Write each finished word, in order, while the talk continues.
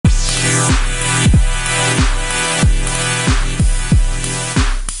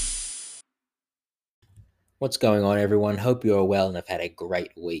What's going on, everyone? Hope you're well and have had a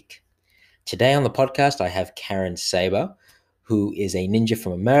great week. Today on the podcast, I have Karen Sabo, who is a ninja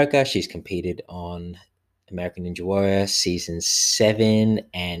from America. She's competed on American Ninja Warrior season 7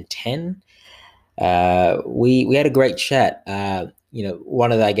 and 10. We had a great chat.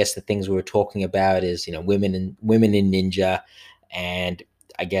 One of the things we were talking about is women in ninja, and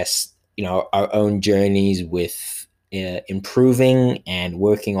I guess our own journeys with improving and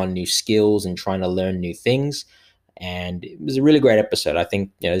working on new skills and trying to learn new things. And it was a really great episode. I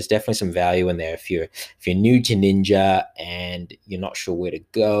think there's definitely some value in there if you're new to ninja and you're not sure where to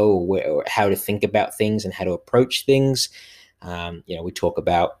go or how to think about things and how to approach things. We talk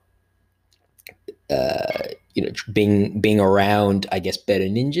about being around, I guess, better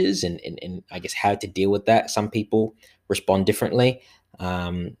ninjas and I guess how to deal with that. Some people respond differently.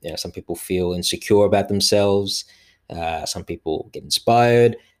 Some people feel insecure about themselves. Some people get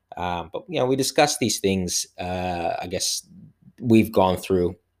inspired. But we discuss these things. I guess we've gone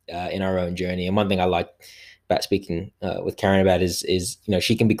through in our own journey. And one thing I like about speaking with Karen about is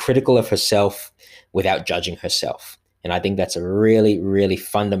she can be critical of herself without judging herself. And I think that's a really, really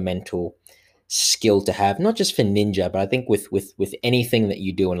fundamental skill to have, not just for ninja, but I think with anything that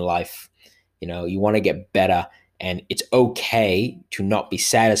you do in life. You want to get better, and it's okay to not be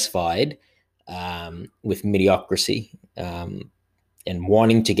satisfied with mediocrity, and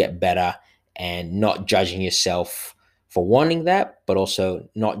wanting to get better, and not judging yourself for wanting that, but also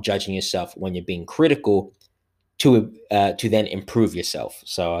not judging yourself when you're being critical to then improve yourself.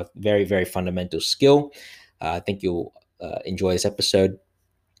 So a very, very fundamental skill. I think you'll enjoy this episode.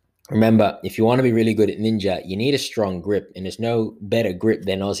 Remember, if you want to be really good at ninja, you need a strong grip, and there's no better grip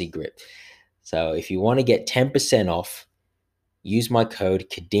than Aussie grip. So if you want to get 10% off, use my code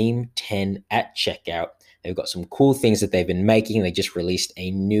Kadeem10 at checkout. They've got some cool things that they've been making. They just released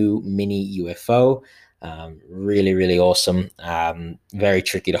a new mini UFO. Really, really awesome. Very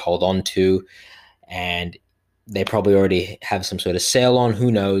tricky to hold on to. And they probably already have some sort of sale on.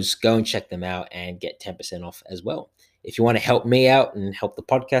 Who knows? Go and check them out and get 10% off as well. If you want to help me out and help the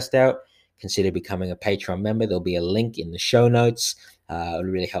podcast out, consider becoming a Patreon member. There'll be a link in the show notes. It would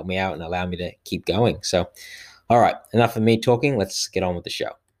really help me out and allow me to keep going. So, all right, enough of me talking. Let's get on with the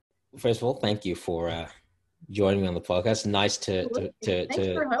show. First of all, thank you for joining me on the podcast. Nice Thanks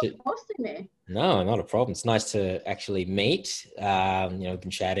for hosting me. No, not a problem. It's nice to actually meet. We've been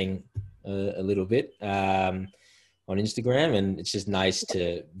chatting a little bit on Instagram, and it's just nice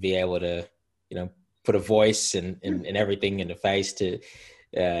to be able to, put a voice and everything in the face to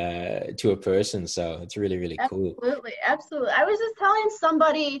a person. So it's really, really cool. Absolutely. I was just telling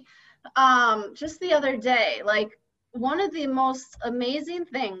somebody just the other day, like, one of the most amazing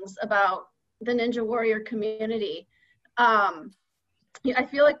things about the Ninja Warrior community, I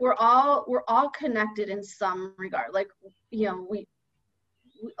feel like we're all connected in some regard. Like,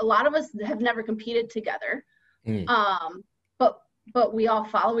 a lot of us have never competed together. But we all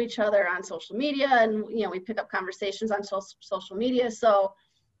follow each other on social media, and we pick up conversations on social media. So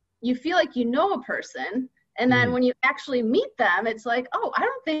you feel like you know a person, and then when you actually meet them, it's like, oh, I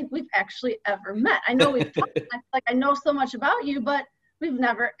don't think we've actually ever met. I know we've talked, like, I know so much about you, but we've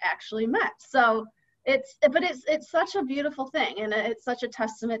never actually met. So it's such a beautiful thing, and it's such a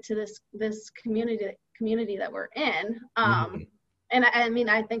testament to this community that we're in. And I mean,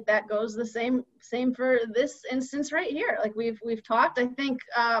 I think that goes the same for this instance right here. Like, we've talked, I think,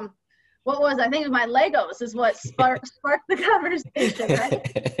 I think my Legos is what sparked the conversation,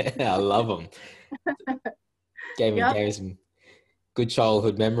 right? I love them. Gave me some good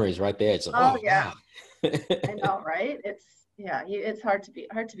childhood memories right there. It's like, yeah. Wow. I know, right? It's hard to beat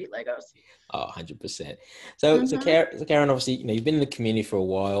Legos. Oh, 100%. So Karen, obviously, you've been in the community for a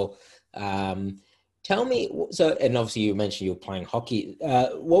while. Tell me, and obviously you mentioned you were playing hockey.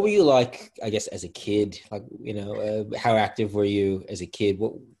 What were you like, I guess, as a kid? Like, how active were you as a kid?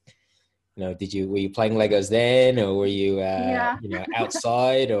 What, were you playing Legos then, or were you,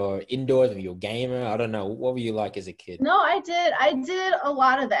 outside or indoors? Were you a gamer? I don't know. What were you like as a kid? No, I did a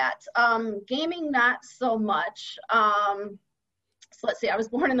lot of that. Gaming, not so much. So let's see, I was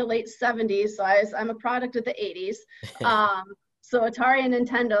born in the late 70s, so I'm a product of the 80s. So Atari and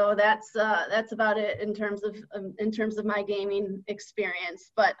Nintendo, that's about it in terms of my gaming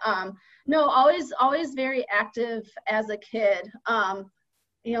experience. But no, always very active as a kid.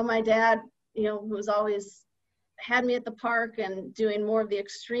 My dad, was always had me at the park and doing more of the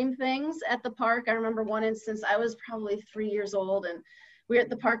extreme things at the park. I remember one instance, I was probably 3 years old, and we were at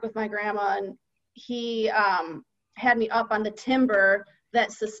the park with my grandma, and he had me up on the timber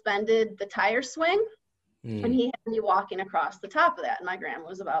that suspended the tire swing. And Mm. he had me walking across the top of that. And my grandma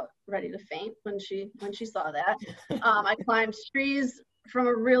was about ready to faint when she saw that. I climbed trees from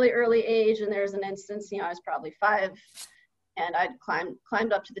a really early age, and there's an instance, I was probably 5, and I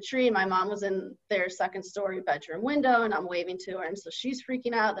climbed up to the tree. My mom was in their second story bedroom window, and I'm waving to her, and so she's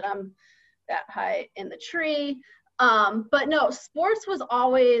freaking out that I'm that high in the tree. But no, sports was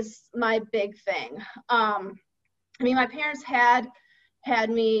always my big thing. My parents had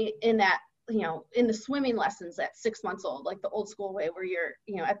me in that, in the swimming lessons at 6 months old, like the old school way where you're,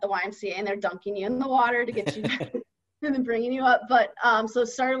 at the YMCA and they're dunking you in the water to get you and then bringing you up. But so it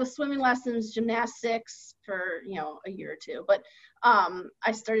started with swimming lessons, gymnastics for, a year or two. But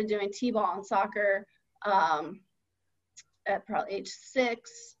I started doing t-ball and soccer at probably age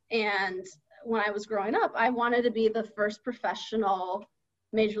 6. And when I was growing up, I wanted to be the first professional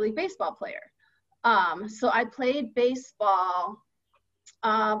Major League Baseball player. So I played baseball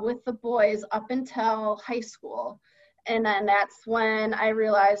with the boys up until high school. And then that's when I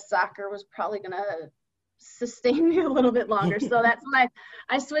realized soccer was probably going to sustain me a little bit longer. So that's when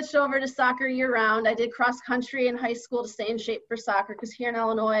I switched over to soccer year round. I did cross country in high school to stay in shape for soccer, because here in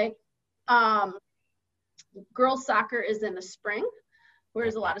Illinois, girls soccer is in the spring,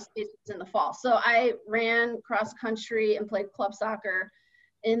 whereas a lot of states it's in the fall. So I ran cross country and played club soccer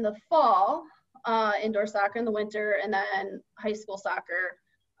in the fall, indoor soccer in the winter, and then high school soccer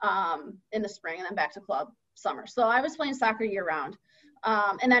in the spring, and then back to club summer. So I was playing soccer year round.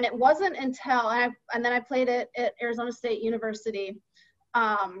 And then it wasn't until, and then I played it at Arizona State University.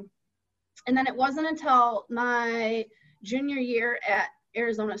 And then it wasn't until my junior year at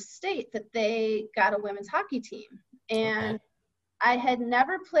Arizona State that they got a women's hockey team. And I had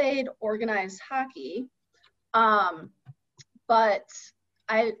never played organized hockey, but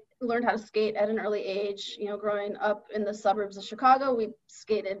I learned how to skate at an early age. Growing up in the suburbs of Chicago, we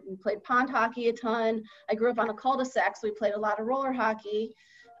skated and played pond hockey a ton. I grew up on a cul-de-sac, so we played a lot of roller hockey.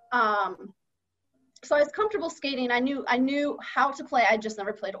 So I was comfortable skating. I knew how to play. I just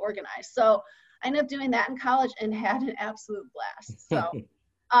never played organized. So I ended up doing that in college and had an absolute blast. So,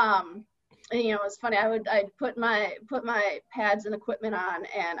 it was funny. I'd put my pads and equipment on,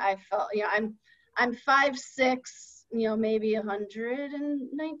 and I felt, I'm 5'6", maybe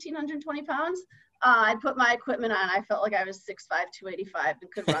 119, 120 pounds. I put my equipment on. I felt like I was 6'5", 285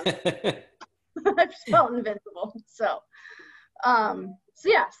 and could run. I just felt invincible. So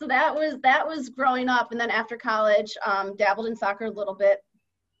that was growing up. And then after college, dabbled in soccer a little bit.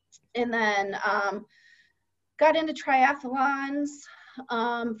 And then got into triathlons.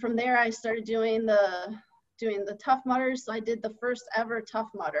 From there, I started doing the Tough Mudders. So I did the first ever Tough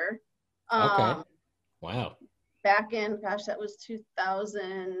Mudder. Wow. Back in, that was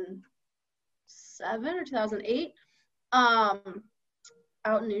 2007 or 2008,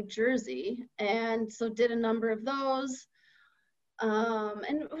 out in New Jersey. And so did a number of those.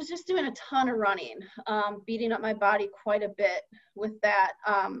 And was just doing a ton of running, beating up my body quite a bit with that.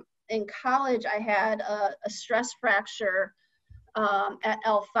 In college, I had a stress fracture at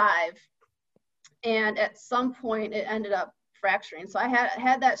L5. And at some point, it ended up fracturing. So I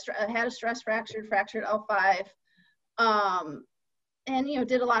had a stress fracture, fractured L5. And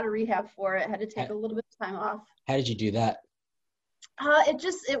did a lot of rehab for it. Had to take a little bit of time off. How did you do that?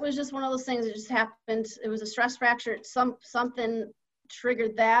 It was just one of those things that just happened. It was a stress fracture. Something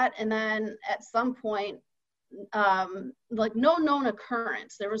triggered that, and then at some point, like no known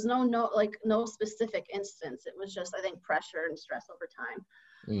occurrence. There was no specific instance. It was just, I think, pressure and stress over time.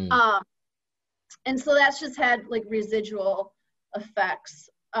 And so that's just had like residual effects.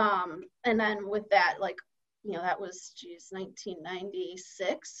 And then with that, that was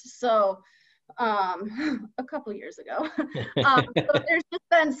 1996. So a couple years ago. So there's just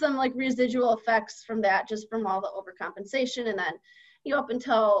been some like residual effects from that, just from all the overcompensation. And then, up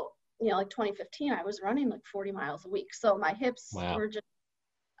until, 2015, I was running like 40 miles a week. So my hips were just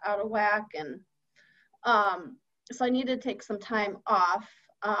out of whack. And so I needed to take some time off.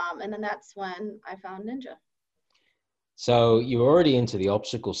 And then that's when I found Ninja. So you were already into the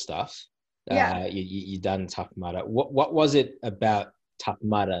obstacle stuff. Yeah. You done Tough Mudder. What was it about Tough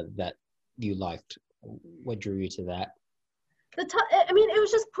Mudder that you liked? What drew you to that? It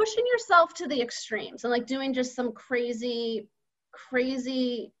was just pushing yourself to the extremes and like doing just some crazy,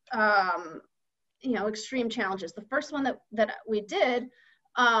 extreme challenges. The first one that we did,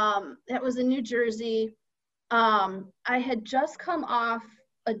 that was in New Jersey. I had just come off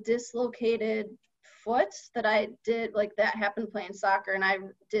a dislocated foot that I did, like that happened playing soccer, and I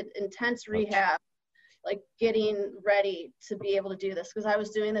did intense rehab, like getting ready to be able to do this, because I was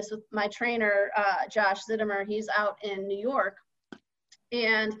doing this with my trainer, Josh Zittimer. He's out in New York,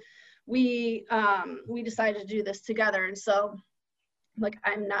 and we decided to do this together. And so like,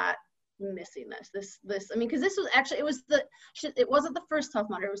 I'm not missing this. I mean, because this was actually, it wasn't the first Tough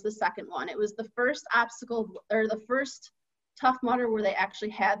Mudder, it was the second one. It was the first obstacle, or the first Tough Mudder where they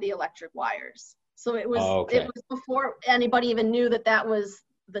actually had the electric wires. So it was, it was before anybody even knew that was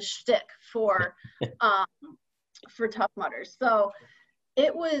the shtick for Tough Mudders. So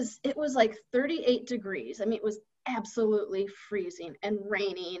it was like 38 degrees. I mean, it was absolutely freezing and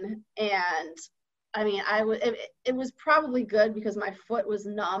raining. And I mean, it was probably good because my foot was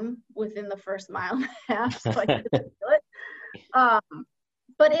numb within the first mile and a half, so I couldn't feel it.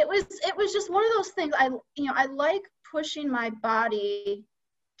 But it was just one of those things. I like pushing my body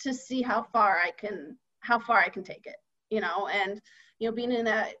to see how far I can take it, and being in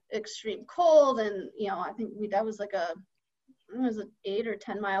that extreme cold, and I think that was like it was an 8 or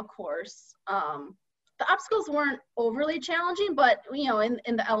 10 mile course. The obstacles weren't overly challenging, but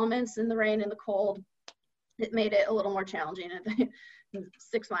in the elements, in the rain, in the cold, it made it a little more challenging. And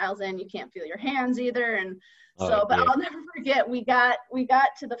 6 miles in, you can't feel your hands either. And so, but I'll never forget, we got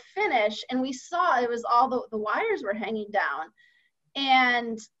to the finish, and we saw it was all the wires were hanging down.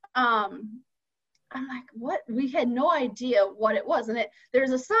 And I'm like, what? We had no idea what it was. And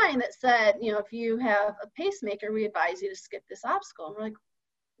there's a sign that said, if you have a pacemaker, we advise you to skip this obstacle. And we're like,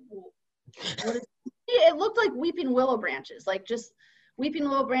 what is it? It looked like weeping willow branches, like just weeping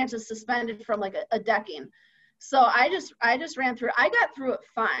willow branches suspended from like a decking. So I just ran through. I got through it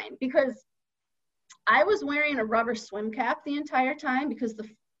fine because I was wearing a rubber swim cap the entire time, because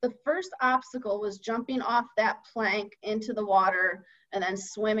the first obstacle was jumping off that plank into the water and then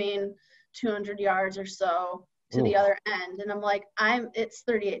swimming 200 yards or so to the other end. And I'm like, it's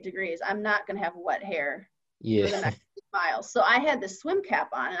 38 degrees. I'm not going to have wet hair for the next 6 miles. So I had this swim cap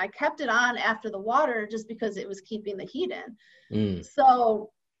on, and I kept it on after the water just because it was keeping the heat in.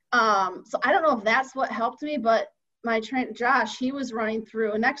 So I don't know if that's what helped me, but my trainer, Josh, he was running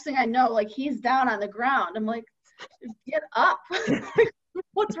through, and next thing I know, like, he's down on the ground. I'm like, get up.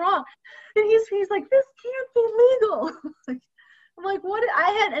 What's wrong? And he's like, this can't be legal. I'm like, what?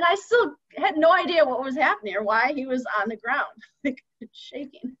 I still had no idea what was happening or why he was on the ground, like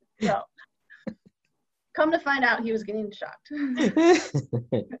shaking. So come to find out, he was getting shocked.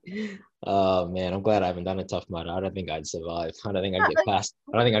 Oh man, I'm glad I haven't done a Tough Mudder. I don't think I'd survive. I don't think I'd get past.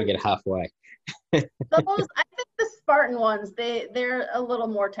 I don't think I'd get halfway. I think the Spartan ones, they're a little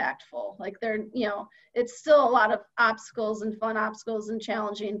more tactful. Like, they're, it's still a lot of obstacles and fun obstacles and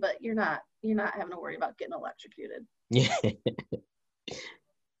challenging, but you're not having to worry about getting electrocuted. Yeah.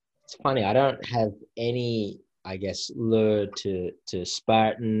 It's funny. I don't have any, I guess, lure to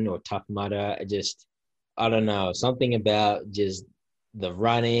Spartan or Tough Mudder. I don't know, something about just the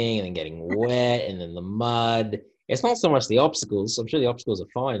running and then getting wet and then the mud. It's not so much the obstacles. I'm sure the obstacles are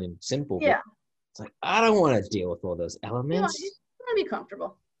fine and simple. Yeah. But it's like, I don't want to deal with all those elements. You want to be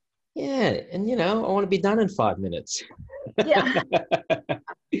comfortable. Yeah. And, I want to be done in 5 minutes. Yeah.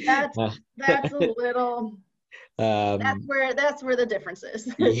 That's a little, that's where the difference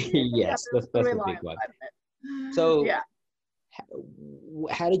is. Yes, that's the big one. So yeah.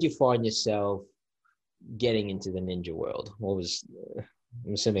 How did you find yourself getting into the ninja world?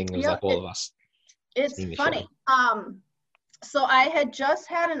 I'm assuming it was like all of us. It's funny. So I had just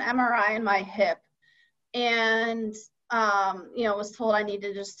had an MRI in my hip, and was told I need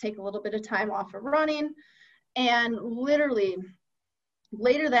to just take a little bit of time off of running. And literally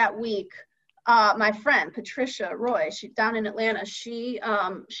later that week, my friend Patricia Roy, she's down in Atlanta, she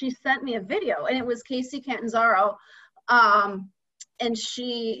sent me a video, and it was Casey Catanzaro. And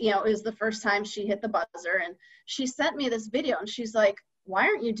she, it was the first time she hit the buzzer, and she sent me this video, and she's like, why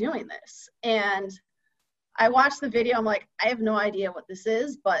aren't you doing this? And I watched the video. I'm like, I have no idea what this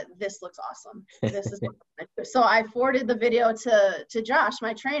is, but this looks awesome. This is what I'm do. So I forwarded the video to Josh,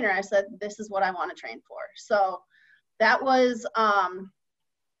 my trainer. I said, this is what I want to train for. So that was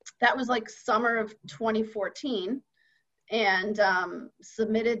like summer of 2014, and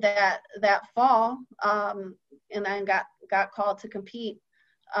submitted that fall, and then got called to compete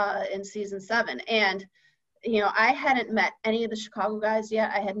in season 7. And I hadn't met any of the Chicago guys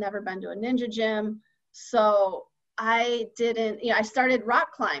yet. I had never been to a ninja gym, so I didn't. I started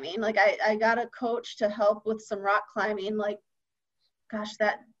rock climbing. Like, I got a coach to help with some rock climbing. Like, gosh,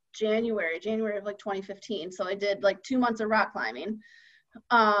 that January of like 2015. So I did like 2 months of rock climbing,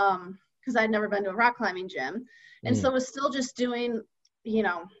 because I'd never been to a rock climbing gym. And so I was still just doing,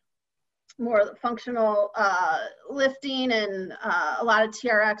 more functional lifting, and a lot of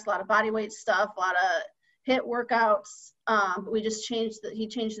TRX, a lot of body weight stuff, a lot of HIIT workouts. But we just he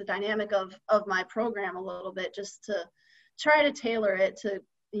changed the dynamic of my program a little bit, just to try to tailor it to,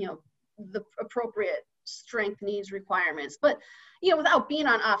 the appropriate strength needs requirements. But, without being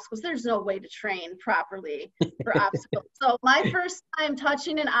on obstacles, there's no way to train properly for obstacles. So my first time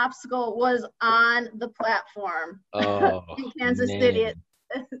touching an obstacle was on the platform Oh, in Kansas City man.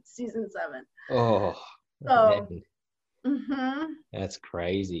 at season 7. Oh, So, man. That's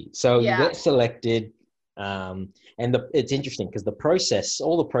crazy. So you yeah. get selected, and it's interesting because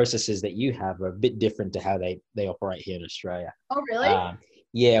all the processes that you have are a bit different to how they operate here in Australia. Oh, really?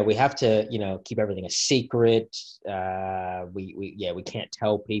 Yeah, we have to, keep everything a secret. We can't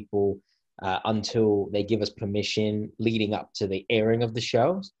tell people until they give us permission leading up to the airing of the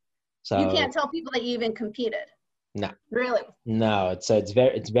shows. You So can't tell people that you even competed. no, Really? no, it's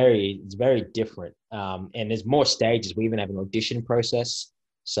very different. And there's more stages. We even have an audition process.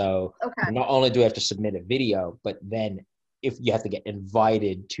 So Okay. not only do we have to submit a video, but then if you have to get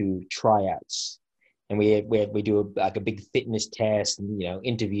invited to tryouts, and we do like a big fitness test and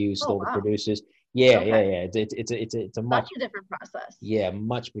interviews with Oh, all the wow. producers. Yeah, Okay. yeah. It's a Such much a different process.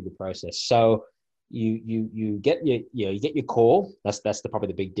 much bigger process. So you get you get your call. That's probably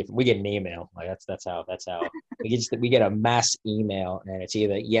the big difference. We get an email. Like that's how we get a mass email, and it's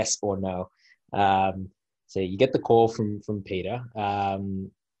either yes or no. So you get the call from Peter.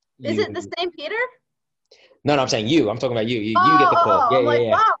 Is You it the same Peter? No, I'm saying you. I'm talking about you. You get the call. Oh, Yeah, I'm yeah, like,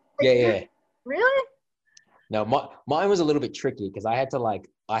 yeah, wow. yeah, yeah. Really? No, mine was a little bit tricky because I had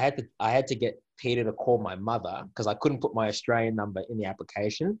to get Peter to call my mother because I couldn't put my Australian number in the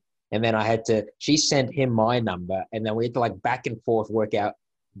application, and then she sent him my number, and then we had to like back and forth work out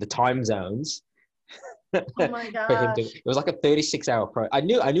the time zones Oh my for him to. gosh. It was like a 36-hour I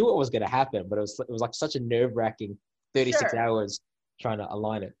knew what was going to happen, but it was like such a nerve-wracking 36 Sure. hours trying to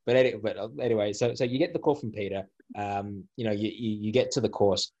align it. But anyway, so you get the call from Peter. You get to the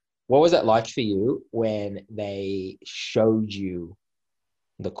course. What was it like for you when they showed you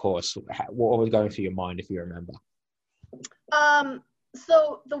the course? What was going through your mind, if you remember?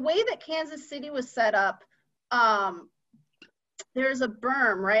 So the way that Kansas City was set up, there's a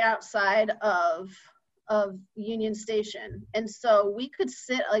berm right outside of Union Station, and so we could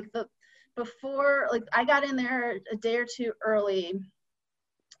sit before I got in there a day or two early,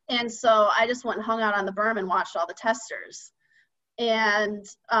 and so I just went and hung out on the berm and watched all the testers. And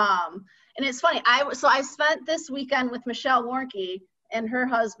it's funny. I spent this weekend with Michelle Warnke and her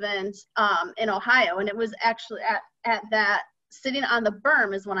husband in Ohio, and it was actually at that sitting on the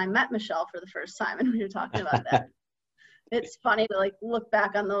berm is when I met Michelle for the first time, and we were talking about that. It's funny to look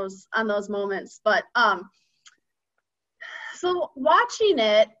back on those moments, but so watching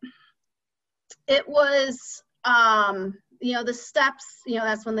it was the steps,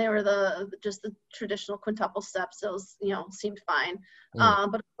 that's when they were just the traditional quintuple steps. Those, seemed fine.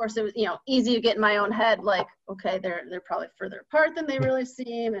 But of course it was, easy to get in my own head, like, okay, they're probably further apart than they really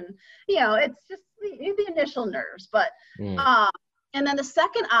seem. And, it's just the initial nerves, but, and then the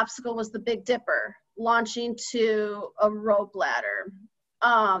second obstacle was the Big Dipper, launching to a rope ladder.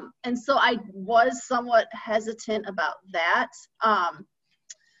 And so I was somewhat hesitant about that.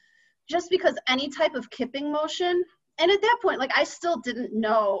 Just because any type of kipping motion, and at that point, I still didn't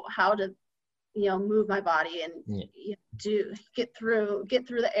know how to, move my body and get through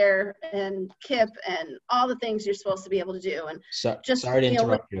the air and kip and all the things you're supposed to be able to do. And Sorry to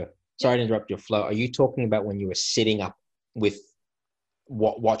interrupt you. Sorry to interrupt your flow. Are you talking about when you were sitting up with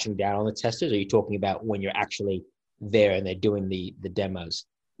watching down on the testers? Or are you talking about when you're actually there and they're doing the demos?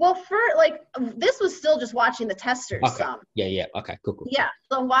 Well, this was still just watching the testers. Okay. Yeah. Okay, cool. Yeah.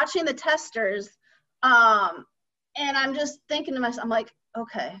 So watching the testers, and I'm just thinking to myself, I'm like,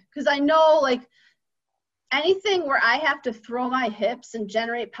 okay, because I know anything where I have to throw my hips and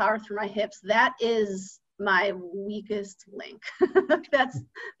generate power through my hips, that is my weakest link.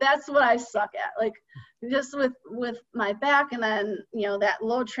 that's what I suck at. Just with my back, and then that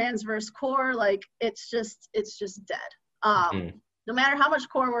low transverse core, it's just dead. No matter how much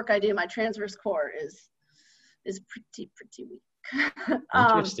core work I do, my transverse core is pretty weak.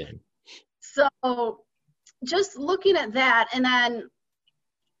 Interesting. So just looking at that, and then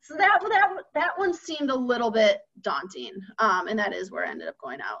so that one seemed a little bit daunting, and that is where I ended up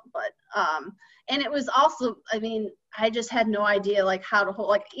going out. But and it was also, I just had no idea how to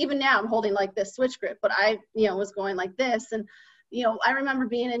hold. Even now I'm holding this switch grip, but I was going like this, and I remember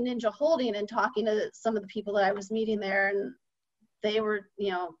being in Ninja Holding and talking to some of the people that I was meeting there, and they were,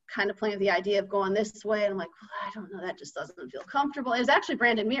 kind of playing with the idea of going this way. And I'm like, well, I don't know, that just doesn't feel comfortable. It was actually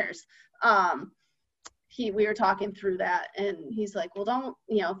Brandon Mears. We were talking through that, and he's like, well, don't,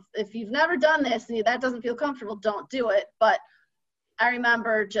 if you've never done this and that doesn't feel comfortable, don't do it. But I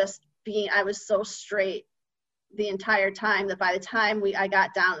remember I was so straight the entire time, that by the time I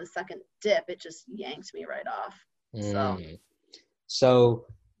got down the second dip, it just yanked me right off. So So,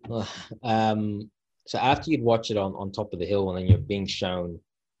 um, so after you'd watch it on top of the hill and then you're being shown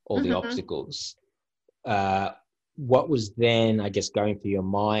all the obstacles, what was then, I guess, going through your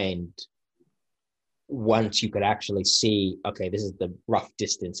mind once you could actually see, okay, this is the rough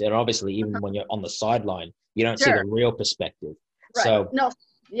distance? And obviously, even when you're on the sideline, you don't see the real perspective. Right. So, no,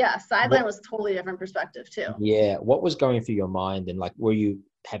 yeah, sideline was a totally different perspective too. Yeah. What was going through your mind? And like, were you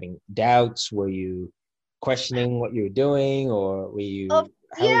having doubts? Were you questioning what you were doing, or were you?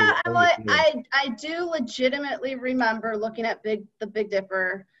 I do legitimately remember looking at the Big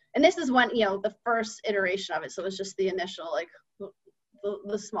Dipper, and this is when, the first iteration of it, so it was just the initial, like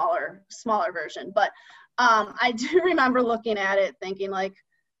the smaller version. But I do remember looking at it thinking, like,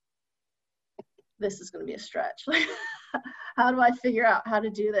 this is going to be a stretch. Like, how do I figure out how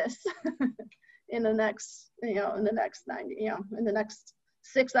to do this in the next 90, in the next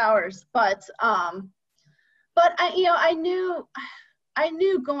 6 hours? But I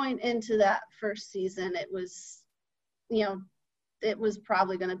knew going into that first season, it was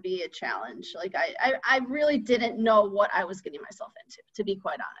probably going to be a challenge. Like, I really didn't know what I was getting myself into, to be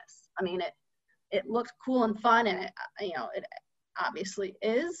quite honest. I mean, it looked cool and fun, and it obviously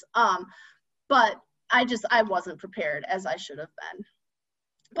is. But I wasn't prepared as I should have been.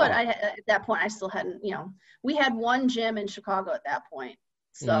 But at that point, I still hadn't, we had one gym in Chicago at that point.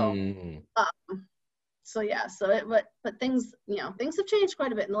 So, but things have changed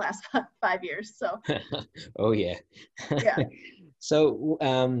quite a bit in the last 5 years. So. Oh yeah. Yeah. So,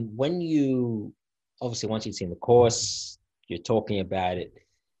 when obviously, once you'd seen the course, you're talking about it,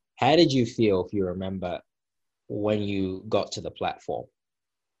 how did you feel, if you remember, when you got to the platform?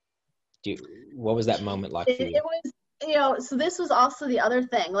 What was that moment like for you? It was, so this was also the other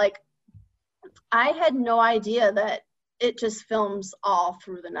thing. Like, I had no idea that it just films all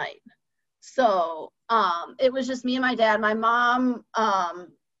through the night. So it was just me and my dad. My mom,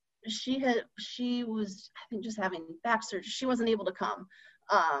 she was, I think, just having back surgery. She wasn't able to come.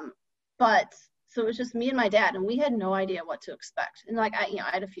 But so it was just me and my dad, and we had no idea what to expect. And like, I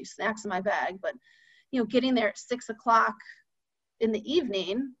had a few snacks in my bag, but getting there at 6 o'clock in the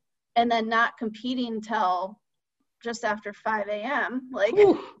evening and then not competing till just after 5 a.m. Like,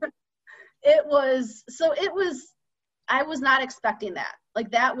 I was not expecting that. Like,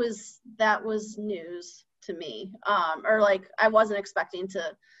 that was news to me. Or like, I wasn't expecting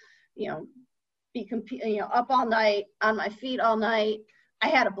to, be up all night, on my feet all night. I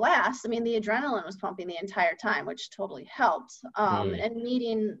had a blast. I mean, the adrenaline was pumping the entire time, which totally helped. And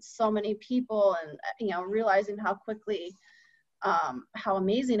meeting so many people, and, realizing how quickly, how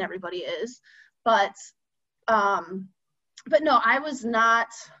amazing everybody is. But no, I was not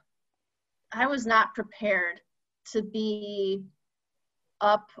prepared to be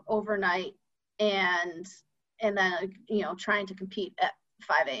up overnight and then, trying to compete at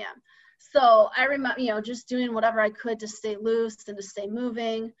 5 a.m. So I remember, just doing whatever I could to stay loose and to stay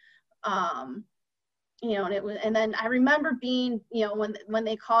moving. And and then I remember being, when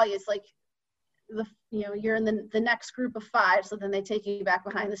they call you, it's like, you're in the next group of 5. So then they take you back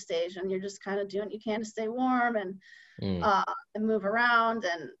behind the stage, and you're just kind of doing what you can to stay warm and move around.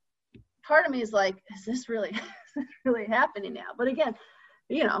 And part of me is like, is this really happening now? But again,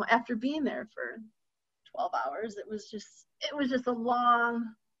 after being there for 12 hours, it was just a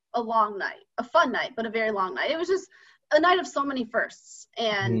long night, a fun night, but a very long night. It was just a night of so many firsts.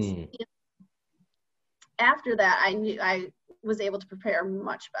 And after that, I knew I was able to prepare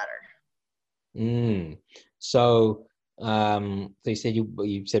much better. So, so you said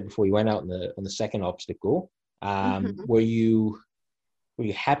you said before you went out on the second obstacle. Were you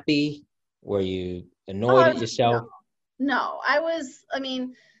happy? Were you annoyed at yourself? No, I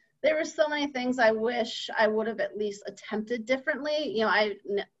mean, there were so many things I wish I would have at least attempted differently.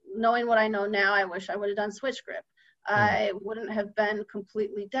 Knowing what I know now, I wish I would have done switch grip. I wouldn't have been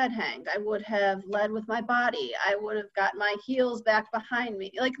completely dead hanged. I would have led with my body. I would have got my heels back behind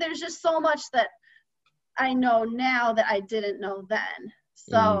me. Like, there's just so much that I know now that I didn't know then.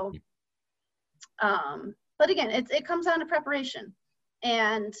 So, but again, it comes down to preparation.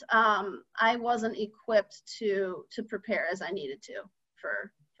 And I wasn't equipped to prepare as I needed to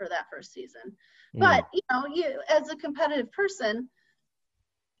for that first season. But, you as a competitive person,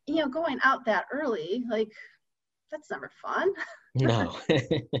 going out that early, like, that's never fun. No.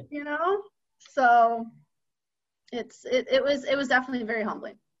 So it was definitely very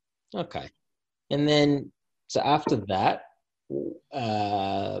humbling. Okay. And then, so after that,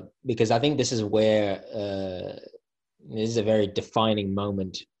 because I think this is where, this is a very defining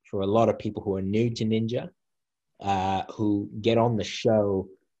moment for a lot of people who are new to Ninja. who get on the show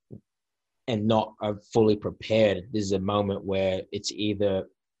and not are fully prepared. This is a moment where it's either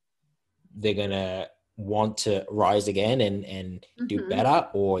they're gonna want to rise again and do Mm-hmm. better,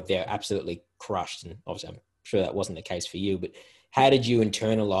 or they're absolutely crushed. And obviously, I'm sure that wasn't the case for you. But how did you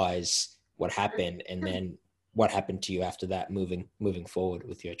internalize what happened, and then what happened to you after that, moving forward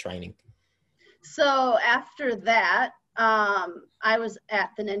with your training? So after that, I was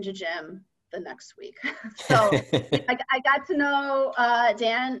at the Ninja Gym the next week. So I got to know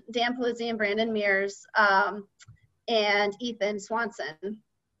Dan Palizzi and Brandon Mears, and Ethan Swanson.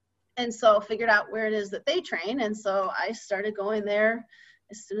 And so figured out where it is that they train. And so I started going there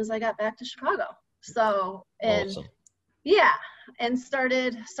as soon as I got back to Chicago. So, and Awesome. yeah, and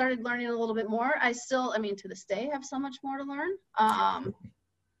started learning a little bit more. I still, I mean, to this day, have so much more to learn.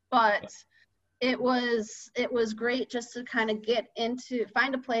 But it was great just to kind of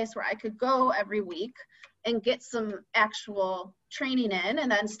find a place where I could go every week and get some actual training in,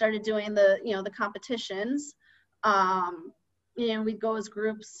 and then started doing the competitions. We'd go as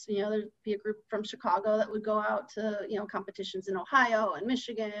groups. There'd be a group from Chicago that would go out to competitions in Ohio and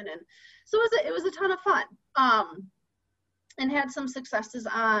Michigan, and so it was a ton of fun. And had some successes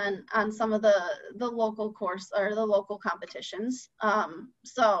on some of the local course or the local competitions.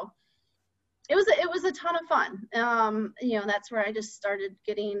 So it was a ton of fun. That's where I just started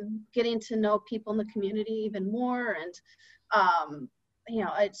getting to know people in the community even more, and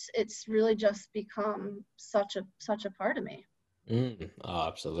it's really just become such a part of me. Oh,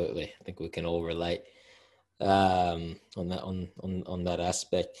 absolutely. I think we can all relate on that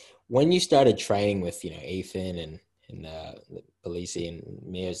aspect. When you started training with Ethan and Polisi and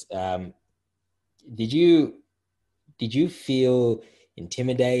Mears, did you feel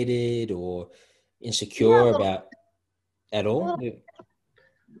intimidated or Yeah, insecure about at a all? little.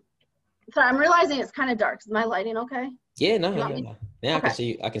 Sorry, I'm realizing it's kind of dark. Is my lighting okay? Do Yeah, no, you want yeah, me? no. Yeah, I can Okay. see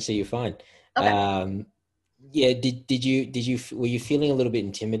you. I can see you fine. Okay. Yeah, did you were you feeling a little bit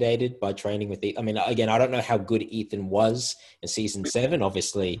intimidated by training with Ethan? I mean, again, I don't know how good Ethan was in season 7.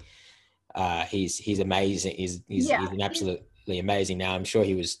 Obviously, he's amazing. Yeah. He's an absolutely amazing now. I'm sure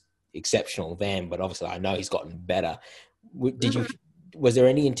he was exceptional then, but obviously I know he's gotten better. Did you Mhm. Was there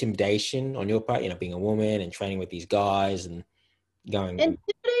any intimidation on your part? Being a woman and training with these guys and going.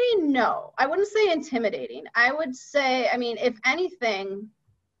 Intimidating? No, I wouldn't say intimidating. I would say, I mean, if anything,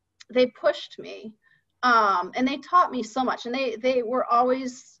 they pushed me, and they taught me so much, and they were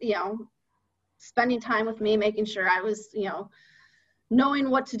always, spending time with me, making sure I was, knowing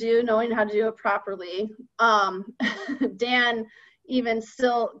what to do, knowing how to do it properly. Dan even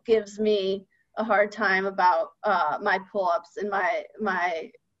still gives me a hard time about my pull-ups and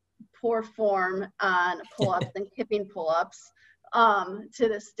my poor form on pull-ups and kipping pull-ups, to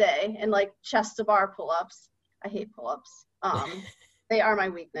this day, and like chest to bar pull-ups. I hate pull-ups. They are my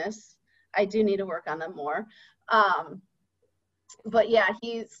weakness. I do need to work on them more. But yeah,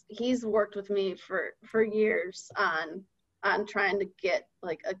 he's worked with me for years on trying to get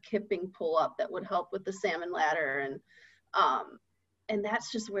like a kipping pull-up that would help with the salmon ladder, and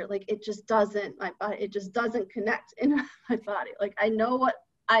that's just where like it just doesn't connect in my body. Like I know what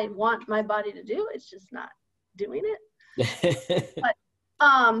I want my body to do, it's just not doing it. But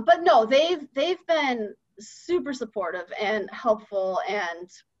but no, they've been super supportive and helpful, and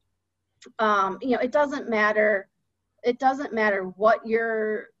it doesn't matter what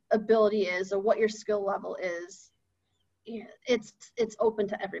your ability is or what your skill level is. It's open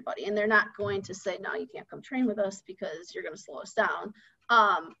to everybody, and they're not going to say, no, you can't come train with us because you're going to slow us down.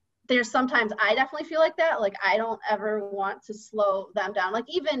 There's sometimes I definitely feel like that. Like I don't ever want to slow them down. Like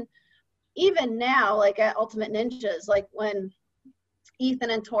even now, like at Ultimate Ninjas, like when Ethan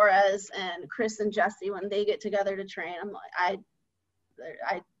and Torres and Chris and Jesse, when they get together to train, I'm like,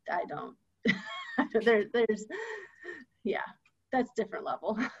 I don't. There's yeah, that's different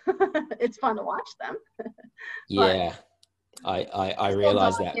level. It's fun to watch them, but Yeah, I I still don't.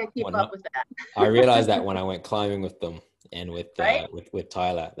 realized I that can't keep when up with that. I realized that when I went climbing with them and Right? with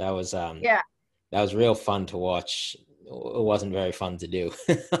Tyler. Yeah. That was real fun to watch. It wasn't very fun to do.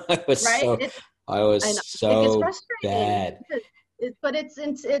 I was Right. so I was I know it gets so frustrating, bad. but it's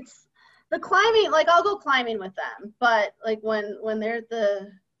the climbing. Like I'll go climbing with them, but like when they're at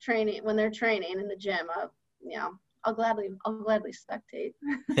the training, when they're training in the gym, I'll gladly spectate,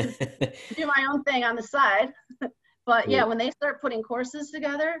 do my own thing on the side. But yeah, when they start putting courses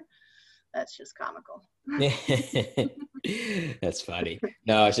together, that's just comical. That's funny.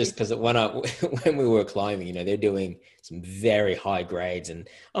 No, it's just because when we were climbing, they're doing some very high grades, and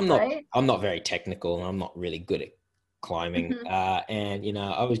Right? I'm not very technical, and I'm not really good at climbing. Mhm. And,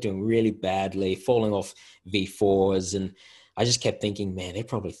 I was doing really badly, falling off V4s. And I just kept thinking, man, they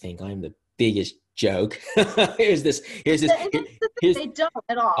probably think I'm the biggest joke. Here's this, And that's the thing, here's, they don't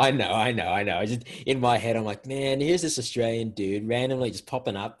at all. I know. I just, in my head, I'm like, man, here's this Australian dude randomly just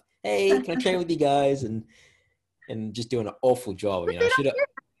popping up. Hey, can I train with you guys? And just doing an awful job. But I they should don't have. care.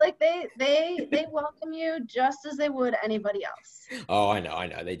 Like they welcome you just as they would anybody else. Oh, I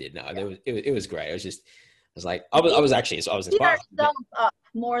know. They did. No, Yeah. it was great. I was like, We I was beat inspired. ourselves up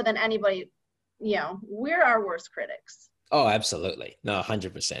more than anybody. We're our worst critics. Oh, absolutely. No,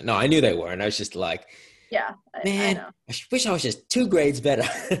 100%. No, I knew they were. And I was just like, Yeah, I man, know. wish I was just 2 grades better.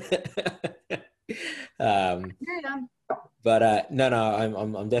 um, Yeah. but no,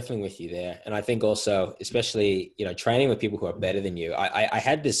 I'm definitely with you there. And I think also, especially, training with people who are better than you, I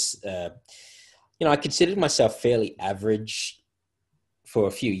had this, I considered myself fairly average for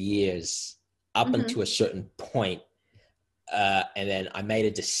a few years up Mm-hmm. until a certain point. And then I made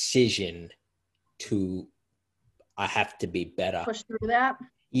a decision to, I have to be better. Push through that.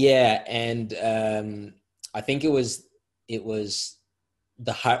 Yeah. And I think it was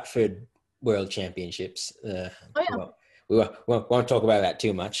the Hartford World Championships. Oh yeah. We won't talk about that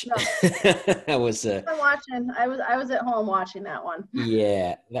too much. No. That was I'm watching. I was at home watching that one.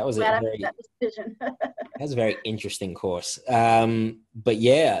 yeah, that was a Glad I made very that decision. that was a very interesting course. But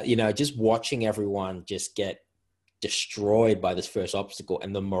yeah, just watching everyone just get destroyed by this first obstacle,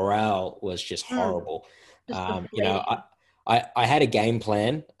 and the morale was just Mm, horrible. just I, deflating. I had a game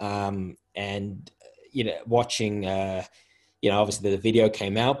plan, and watching, obviously the video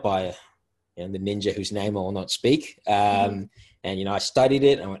came out by the ninja whose name I will not speak. Mm-hmm. And I studied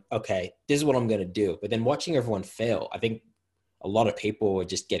it and I went, okay, this is what I'm going to do. But then watching everyone fail, I think a lot of people were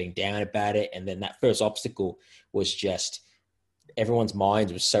just getting down about it. And then that first obstacle was just everyone's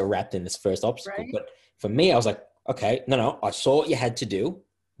minds was so wrapped in this first obstacle. Right. But for me, I was like, okay, no, I saw what you had to do.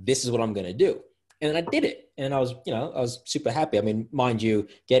 This is what I'm going to do. And then I did it. And I was super happy. I mean, mind you,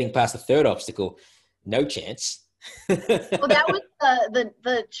 getting past the third obstacle, no chance. Well, that was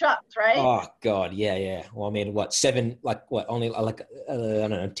the chucks, right? Oh God, yeah. Well, I mean, what, seven, like what, only like I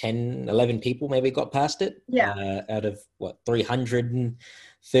don't know, 10, 11 people maybe got past it, Yeah. out of what,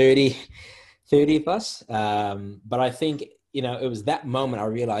 330 of us. But I think, it was that moment I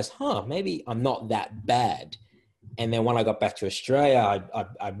realized, maybe I'm not that bad. And then when I got back to Australia,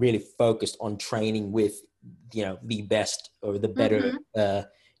 I really focused on training with, the best or the better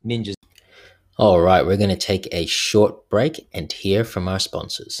Mm-hmm. ninjas. All right, we're going to take a short break and hear from our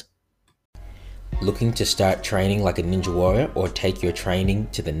sponsors. Looking to start training like a ninja warrior or take your training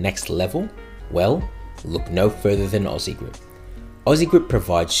to the next level? Well, look no further than Aussie Grip. Aussie Grip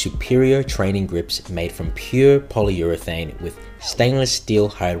provides superior training grips made from pure polyurethane with stainless steel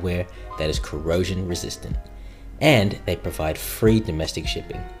hardware that is corrosion resistant. And they provide free domestic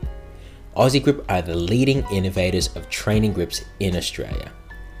shipping. Aussie Grip are the leading innovators of training grips in Australia.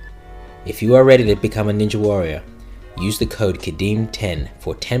 If you are ready to become a ninja warrior, use the code KADIM10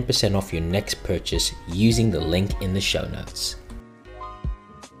 for 10% off your next purchase using the link in the show notes.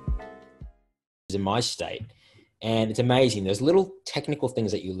 In my state, and it's amazing. There's little technical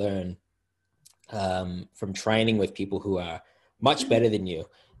things that you learn from training with people who are much better than you.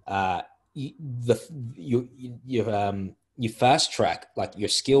 You fast track, like your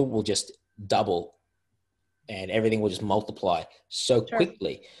skill will just double, and everything will just multiply so Sure.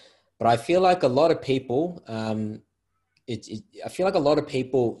 quickly. But I feel like a lot of people, I feel like a lot of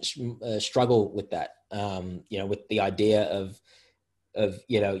people struggle with that. With the idea of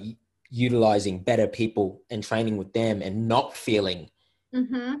utilizing better people and training with them, and not feeling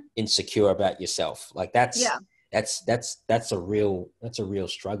Mm-hmm. insecure about yourself. Like Yeah. that's a real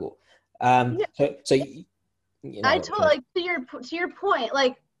struggle. Yeah. So I totally, like, to your point,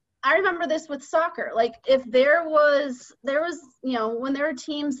 like I remember this with soccer. Like if there was when there were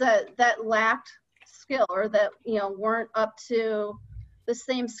teams that lacked skill, or that weren't up to the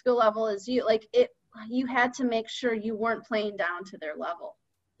same skill level as you, like you had to make sure you weren't playing down to their level,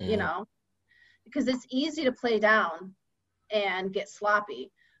 mm, because it's easy to play down and get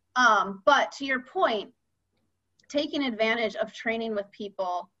sloppy. But to your point, taking advantage of training with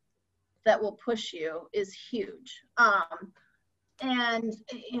people that will push you is huge. And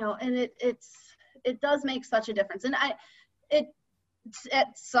it does make such a difference. And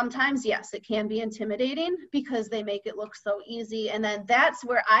sometimes, yes, it can be intimidating because they make it look so easy. And then that's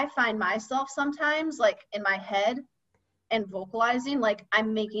where I find myself sometimes, like in my head and vocalizing, like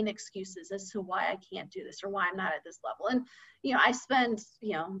I'm making excuses as to why I can't do this or why I'm not at this level. And I spend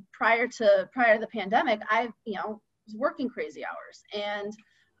prior to the pandemic, I was working crazy hours, and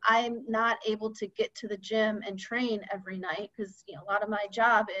I'm not able to get to the gym and train every night because, you know, a lot of my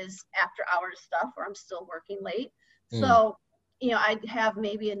job is after hours stuff or I'm still working late. Mm, So, you know, I'd have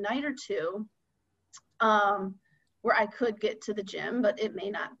maybe a night or two where I could get to the gym, but it may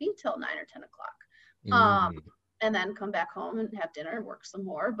not be till 9 or 10 o'clock. mm, And then come back home and have dinner and work some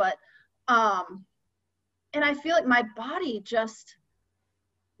more. But, and I feel like my body just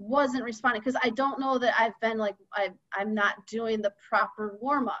wasn't responding because I don't know that I've been like, I'm not doing the proper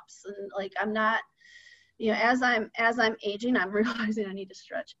warm-ups, and like, I'm not, you know, as I'm aging, I'm realizing I need to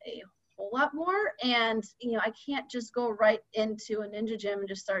stretch a whole lot more. And, you know, I can't just go right into a ninja gym and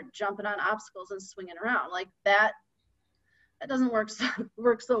just start jumping on obstacles and swinging around like that. That doesn't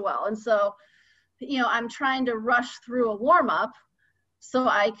work so well. And so, you know, I'm trying to rush through a warm up so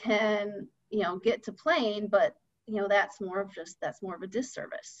I can, you know, get to playing, but, you know, that's more of a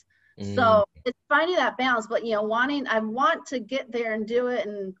disservice. mm, So it's finding that balance, but, you know, I want to get there and do it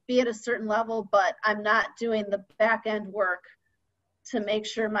and be at a certain level, but I'm not doing the back end work to make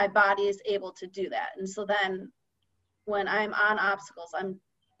sure my body is able to do that. And so then when I'm on obstacles,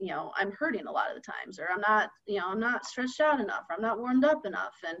 you know, I'm hurting a lot of the times, or I'm not stretched out enough, or I'm not warmed up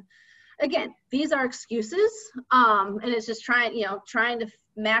enough. And again, these are excuses. And it's just trying to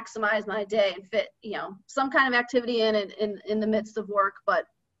maximize my day and fit, you know, some kind of activity in the midst of work. But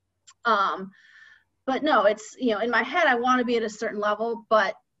no, it's, you know, in my head, I want to be at a certain level,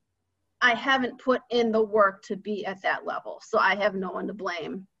 but I haven't put in the work to be at that level. So I have no one to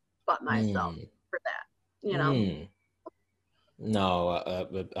blame but myself mm, for that, you know? mm. No,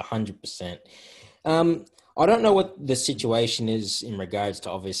 100%. I don't know what the situation is in regards to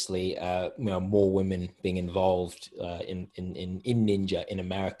obviously, you know, more women being involved in ninja in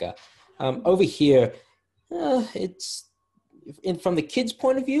America. Over here, it's from the kids'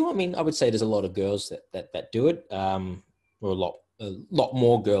 point of view. I mean, I would say there's a lot of girls that do it, or a lot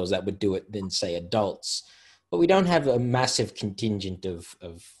more girls that would do it than say adults. But we don't have a massive contingent of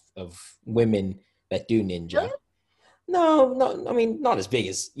women that do Really? ninja. No, no, I mean, not as big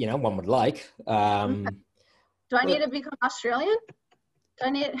as, you know, one would like. Okay. Do I need But to become Australian? Do I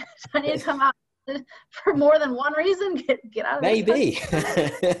need to come out for more than one reason? Get out of this country.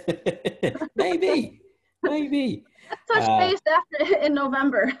 maybe, maybe, maybe. Touch Uh, base after in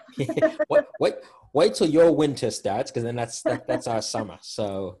November. wait, wait, wait till your winter starts, because then that's our summer.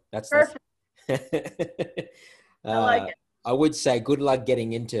 So that's. Perfect. I like uh, it. I would say good luck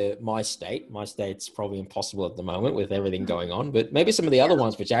getting into my state. My state's probably impossible at the moment with everything going on, but maybe some of the Yeah. other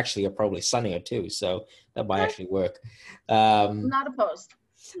ones, which actually are probably sunnier too. So that might Okay. actually work. I'm not opposed.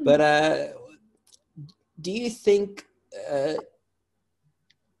 But do you think? Uh,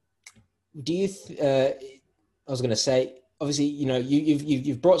 do you? I was going to say, obviously, you know,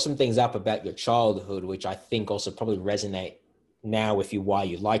 you've brought some things up about your childhood, which I think also probably resonate now with you, why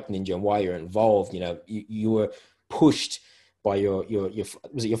you like ninja and why you're involved. You know, you were pushed by your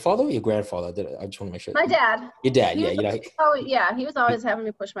was it your father or your grandfather? I just want to make sure. My dad. Your dad, He yeah, was. you know. Oh yeah, he was always having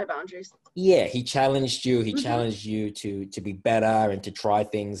me push my boundaries. Yeah, he challenged you. He Hmm. challenged you to be better and to try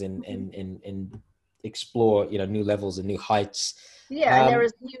things and explore, you know, new levels and new heights. Yeah,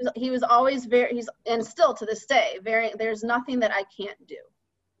 and he was always he's and still to this day there's nothing that I can't do.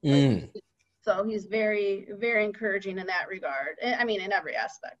 Like, Mm, so he's very, very encouraging in that regard. I mean, in every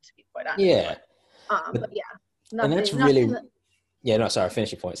aspect, to be quite honest. yeah, But yeah, and that's nothing. really, yeah. No, sorry.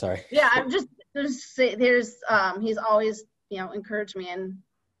 Finish your point. Sorry. Yeah, I'm just say he's always, you know, encouraged me and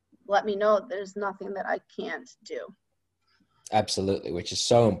let me know there's nothing that I can't do. Absolutely, which is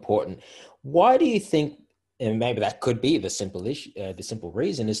so important. Why do you think? And maybe that could be the simple issue. The simple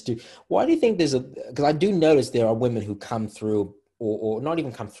reason is to why do you think there's a? Because I do notice there are women who come through, or not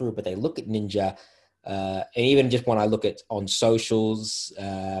even come through, but they look at ninja, and even just when I look at on socials,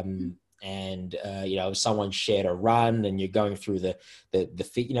 and you know, someone shared a run, and you're going through the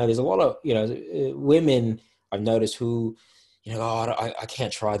feet. You know, there's a lot of, you know, women I've noticed who, you know, oh, I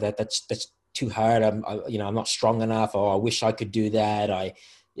can't try that. That's too hard. You know, I'm not strong enough. Oh, I wish I could do that.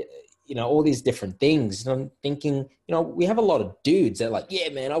 You know, all these different things. And I'm thinking, you know, we have a lot of dudes that are like, yeah,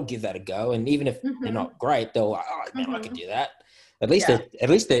 man, I'll give that a go. And even if they're Hmm. not great, they'll like, oh man, I could Hmm. do that. Yeah. At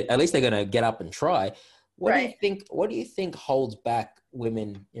least they're gonna get up and try. What do you Right. think? What do you think holds back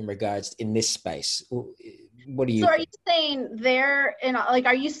women in regards in this space? What do you So are you think? saying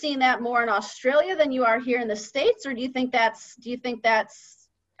are you seeing that more in Australia than you are here in the States, or do you think that's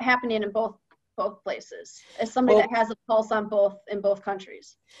happening in both places as somebody that Well, has a pulse on in both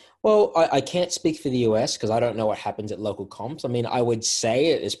countries? I can't speak for the US because I don't know what happens at local comps. I mean, I would say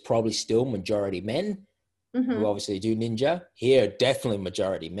it is probably still majority men who Hmm. obviously do ninja. Here, definitely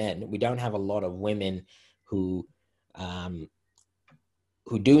majority men. We don't have a lot of women who um,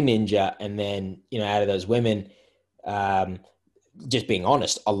 who do ninja, and then, out of those women, um, just being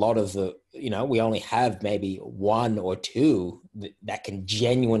honest, a lot of we only have maybe one or two that can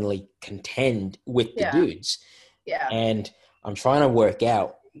genuinely contend with the Yeah. dudes. Yeah. And I'm trying to work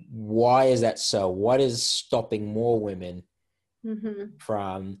out, why is that so? What is stopping more women Mm-hmm.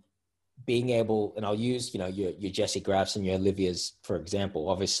 from being able, and I'll use, your Jesse Graffs and your Olivia's, for example.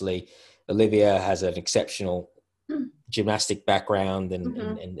 Obviously, Olivia has an exceptional gymnastic background, and,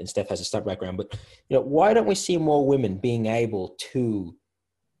 Mm-hmm. and Steph has a stunt background, but, why don't we see more women being able to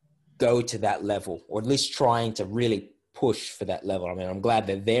go to that level, or at least trying to really push for that level? I mean, I'm glad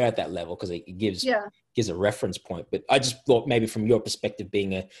that they're at that level, because it Yeah. gives a reference point. But I just thought, maybe from your perspective,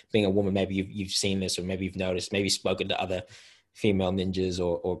 being a woman, maybe you've seen this, or maybe you've noticed, maybe spoken to other female ninjas,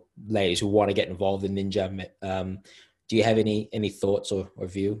 or ladies who want to get involved in ninja. Do you have any thoughts or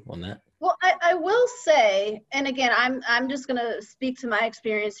view on that? Well, I will say, and again, I'm just going to speak to my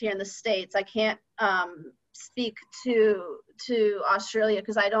experience here in the States. I can't speak to Australia,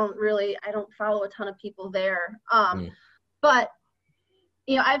 because I don't follow a ton of people there. Mm. But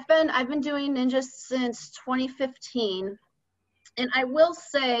I've been doing ninja since 2015, and I will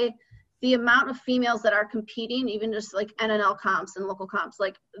say the amount of females that are competing, even just like NNL comps and local comps,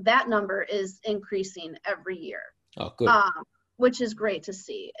 like that number is increasing every year. Oh, good. Um, which is great to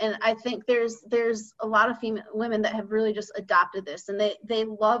see. And I think there's a lot of female women that have really just adopted this, and they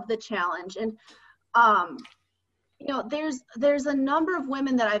love the challenge. And there's a number of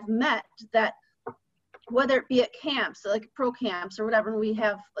women that I've met that, whether it be at camps, like pro camps or whatever, we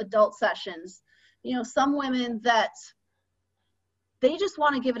have adult sessions, some women that they just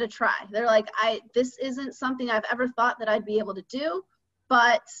want to give it a try. They're like, this isn't something I've ever thought that I'd be able to do,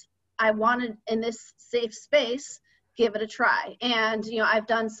 but I wanted, in this safe space, give it a try. And I've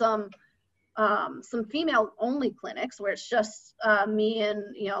done some female only clinics where it's just me and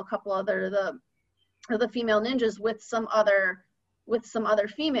a couple other the female ninjas with some other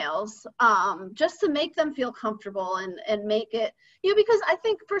females, just to make them feel comfortable and make it, because I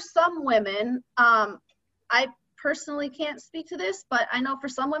think for some women, I personally can't speak to this, but I know for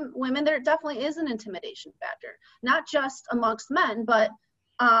some women there definitely is an intimidation factor, not just amongst men, but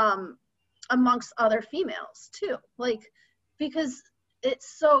amongst other females too, like, because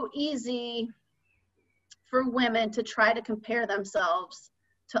it's so easy for women to try to compare themselves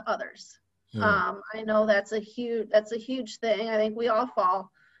to others. I know that's a huge thing. I think we all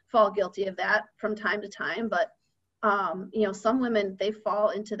fall guilty of that from time to time, but some women, they fall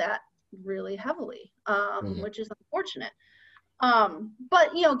into that really heavily, which is unfortunate.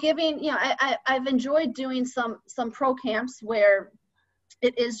 But giving, I've enjoyed doing some pro camps where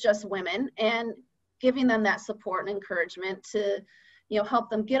it is just women, and giving them that support and encouragement to help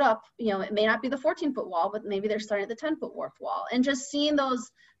them get up. It may not be the 14-foot wall, but maybe they're starting at the 10-foot warp wall, and just seeing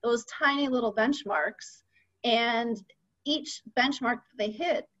those tiny little benchmarks, and each benchmark that they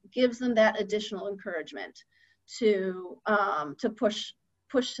hit gives them that additional encouragement to push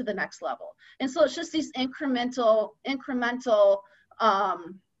to the next level. And so it's just these incremental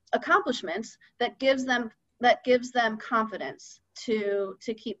accomplishments that gives them confidence to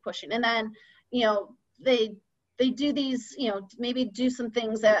keep pushing. And then they do these, maybe do some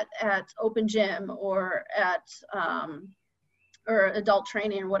things at open gym or at or adult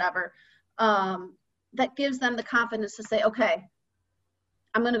training or whatever, that gives them the confidence to say, okay,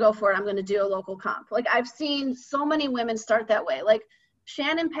 I'm going to go for it. I'm going to do a local comp. Like, I've seen so many women start that way. Like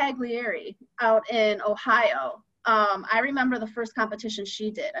Shannon Pagliari out in Ohio. I remember the first competition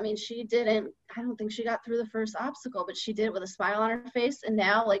she did. I mean, I don't think she got through the first obstacle, but she did it with a smile on her face. And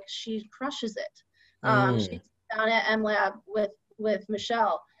now, like, she crushes it. She's down at MLab with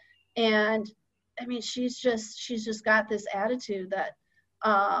Michelle. And I mean, she's just got this attitude that,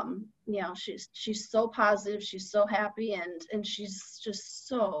 she's so positive, she's so happy, and she's just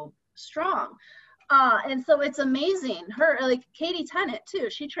so strong. And so it's amazing. Her, like Katie Tennant too,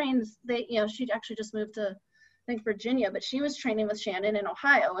 she trains, she actually just moved to, I think, Virginia, but she was training with Shannon in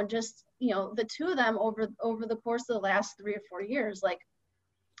Ohio, and just, the two of them over the course of the last 3 or 4 years, like,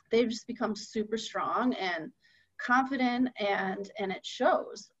 they've just become super strong and confident, and it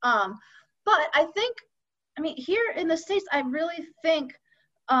shows. But I think, I mean, here in the States, I really think,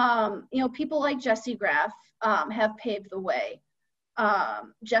 people like Jesse Graff have paved the way.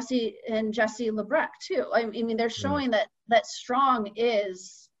 Jesse Lebrecht too. I mean, they're showing that strong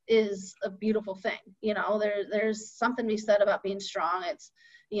is a beautiful thing. There's something to be said about being strong. It's,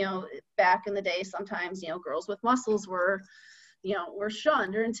 back in the day, sometimes, girls with muscles were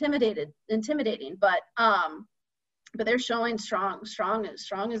shunned or intimidating, but they're showing strong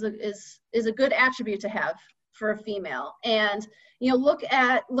is a good attribute to have for a female. And, look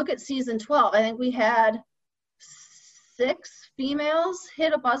at season 12. I think we had 6 females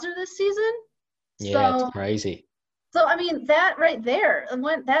hit a buzzer this season. Yeah, it's crazy. So, I mean, that right there,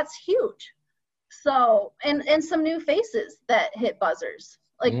 that's huge. So, and some new faces that hit buzzers.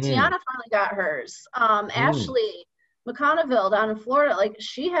 Like Tiana finally got hers. Ashley McConneville down in Florida, like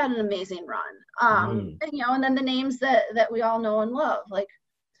she had an amazing run. And, and then the names that we all know and love, like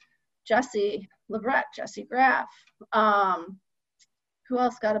Jessie Lebrecht, Jessie Graff. Who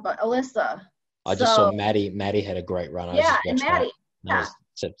else got Alyssa? I just saw Maddie. Maddie had a great run. And Maddie. That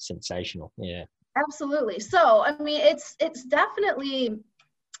was sensational. Yeah. Absolutely. So, I mean, it's definitely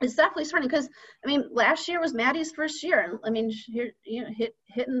starting, because, I mean, last year was Maddie's first year, and I mean,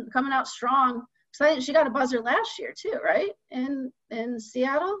 hitting, coming out strong. So I think she got a buzzer last year too, right? In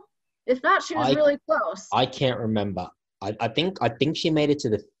Seattle. If not, she was really close. I can't remember. I think she made it to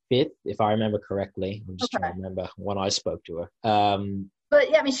the 5th, if I remember correctly. I'm just trying to remember when I spoke to her. But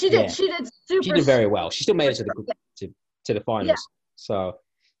yeah, I mean, she did super. She did very well. She still made it to the finals. Yeah. So.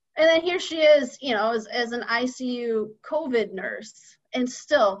 And then here she is, as an ICU COVID nurse, and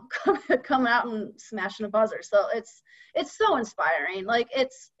still coming out and smashing a buzzer. So it's so inspiring. Like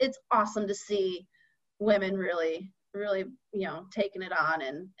it's awesome to see women really, taking it on,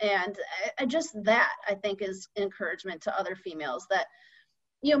 and I just, that I think is encouragement to other females that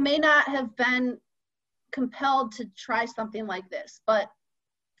may not have been compelled to try something like this, but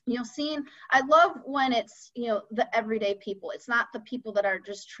I love when it's, the everyday people. It's not the people that are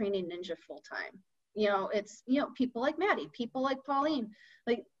just training ninja full time. It's, people like Maddie, people like Pauline,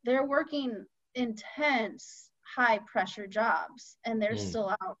 like they're working intense, high pressure jobs, and they're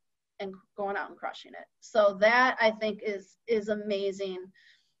still out and going out and crushing it. So that, I think, is amazing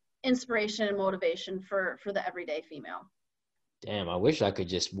inspiration and motivation for the everyday female. Damn, I wish I could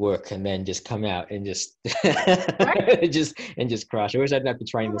just work and then just come out and just just crush. I wish I didn't have to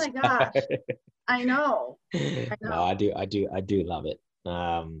train this. Oh my gosh. I know. No, I do love it.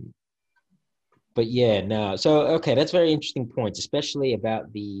 But yeah, no. So okay, that's very interesting points, especially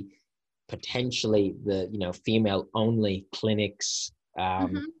about the potentially the female only clinics.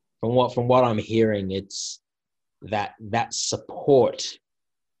 From what I'm hearing, it's that support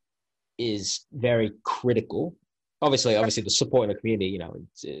is very critical. Obviously, the support in the community,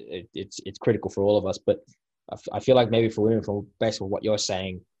 it's critical for all of us. But I feel like maybe for women, based on what you're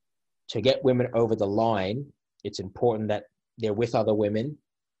saying, to get women over the line, it's important that they're with other women,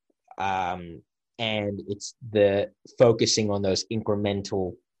 and it's the focusing on those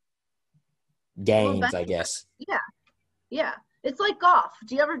incremental gains, I guess. Yeah. It's like golf.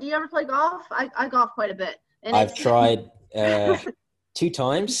 Do you ever play golf? I golf quite a bit. And I've tried 2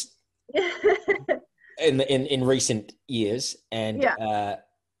 times. In recent years, and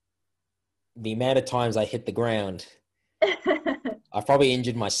the amount of times I hit the ground, I've probably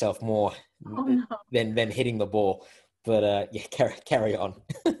injured myself more than hitting the ball. But carry on.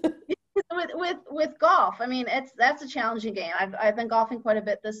 with golf, I mean, that's a challenging game. I've been golfing quite a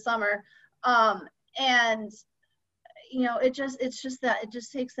bit this summer, and it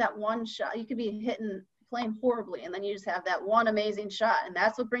just takes that one shot. You could be playing horribly, and then you just have that one amazing shot, and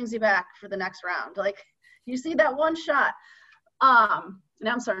that's what brings you back for the next round. Like, you see that one shot.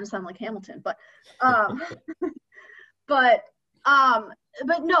 Now I'm starting to sound like Hamilton, but but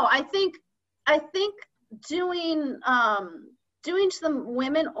no, I think doing some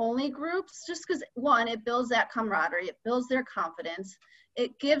women only groups, just because, one, it builds that camaraderie, it builds their confidence,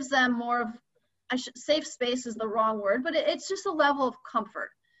 it gives them more of, safe space is the wrong word, but it's just a level of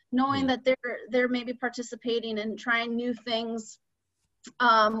comfort, knowing that they're maybe participating and trying new things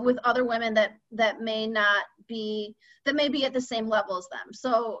with other women that may be at the same level as them.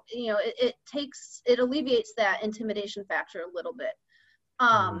 So it alleviates that intimidation factor a little bit.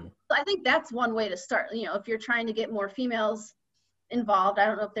 So I think that's one way to start. If you're trying to get more females involved, I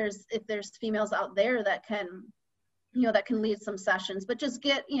don't know if there's females out there that can lead some sessions, but just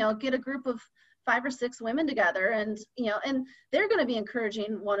get a group of 5 or 6 women together, and they're going to be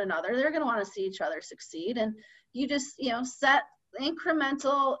encouraging one another. They're going to want to see each other succeed, and you just set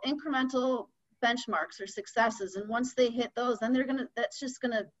incremental benchmarks or successes, and once they hit those, then that's just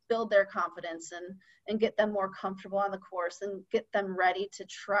gonna build their confidence and get them more comfortable on the course and get them ready to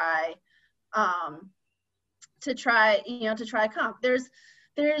try comp. There's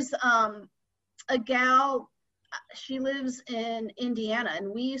a gal, she lives in Indiana, and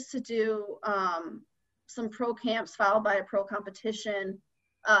we used to do some pro camps followed by a pro competition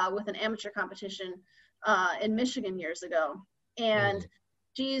with an amateur competition in Michigan years ago. And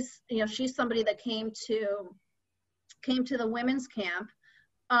she's somebody that came to the women's camp,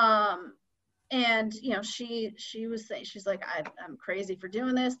 And she was saying, she's like, I'm crazy for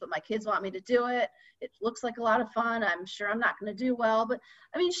doing this, but my kids want me to do it. It looks like a lot of fun. I'm sure I'm not going to do well, but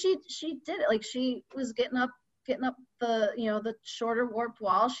I mean, she did it. Like, she was getting up the the shorter warped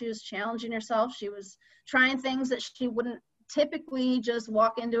wall. She was challenging herself. She was trying things that she wouldn't typically just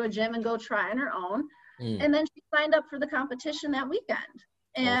walk into a gym and go try on her own. Mm. And then she signed up for the competition that weekend.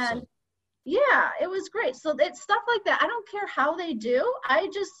 And Awesome. yeah, it was great. So it's stuff like that. I don't care how they do. I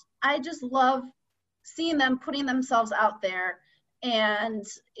just love seeing them putting themselves out there, and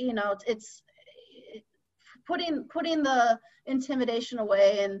it's putting the intimidation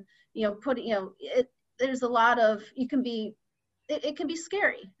away, and putting there's a lot of, it can be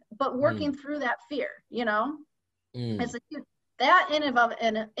scary, but working Mm. through that fear, Mm. it's a huge, that in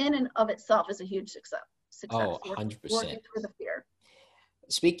and of itself is a huge success, Oh, 100%. working through the fear.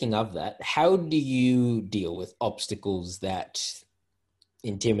 Speaking of that, how do you deal with obstacles that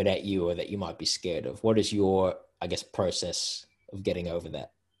intimidate you or that you might be scared of? What is your, I guess, process of getting over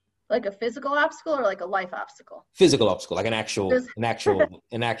that? Like a physical obstacle or like a life obstacle? Physical obstacle, like an Yeah. actual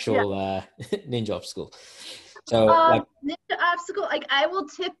ninja obstacle. So, like, Ninja obstacle, like I will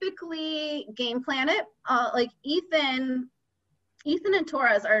typically game plan it. Like Ethan and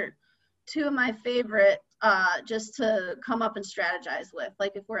Torres are two of my favorite, just to come up and strategize with.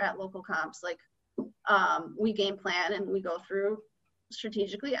 Like if we're at local comps, like we game plan and we go through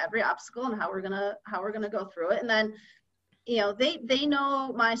strategically every obstacle and how we're gonna go through it. And then they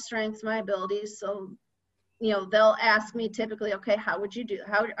know my strengths, my abilities, so they'll ask me typically, okay, how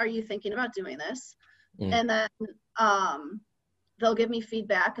are you thinking about doing this? mm, And then they'll give me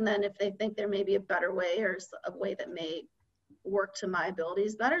feedback, and then if they think there may be a better way or a way that may work to my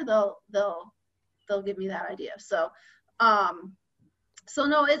abilities better, they'll give me that idea. So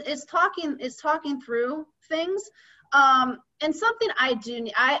no, it's talking through things. And something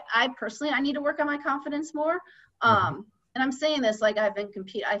I personally, I need to work on my confidence more. mhm. And I'm saying this like I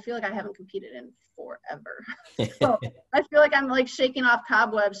feel like I haven't competed in forever. So I feel like I'm like shaking off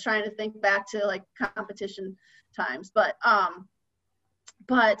cobwebs trying to think back to like competition times. But I'm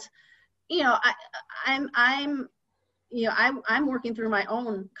working through my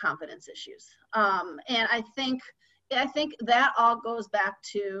own confidence issues. And I think that all goes back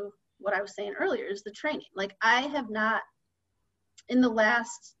to what I was saying earlier, is the training. Like I have not, in the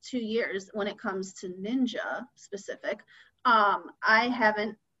last 2 years, when it comes to ninja specific, I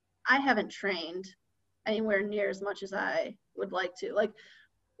haven't trained anywhere near as much as I would like to. Like,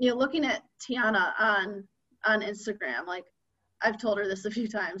 looking at Tiana on Instagram, like I've told her this a few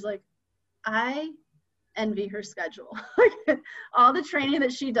times, like I envy her schedule. Like all the training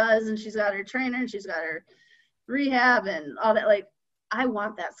that she does, and she's got her trainer and she's got her rehab and all that. Like I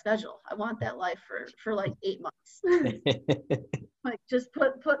want that schedule. I want that life for like 8 months. Like just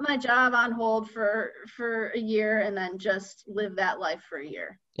put my job on hold for a year and then just live that life for a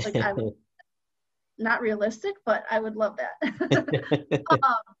year. Like I would, not realistic, but I would love that.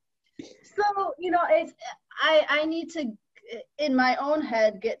 um, so it's I need to, in my own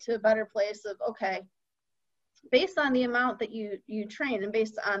head, get to a better place of, okay, based on the amount that you train and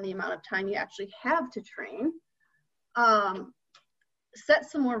based on the amount of time you actually have to train, set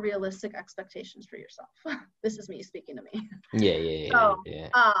some more realistic expectations for yourself. This is me speaking to me. Yeah, yeah, yeah, So,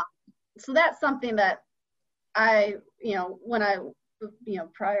 yeah. so that's something that I, when I,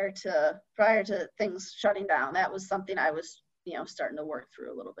 prior to things shutting down, that was something I was, starting to work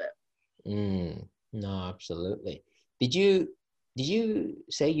through a little bit. No, absolutely. Did you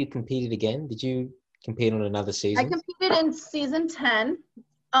say you competed again? Did you compete on another I season? competed in season 10.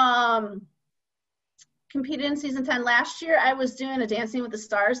 Um, competed in season 10 last year. I was doing a Dancing with the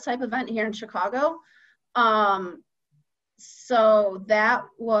Stars type event here in Chicago. So that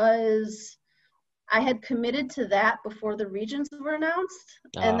was, I had committed to that before the regions were announced.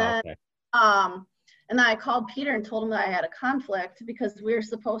 And Ah, then, okay. and then I called Peter and told him that I had a conflict because we were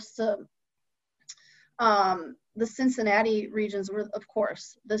supposed to, the Cincinnati regions were, of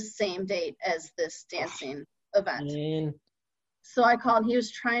course, the same date as this dancing event. Man. So I called, he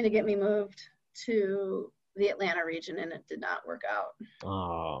was trying to get me moved to the Atlanta region, and it did not work out.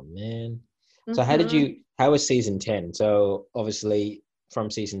 Oh, man. So Mm-hmm. how was season 10? So obviously from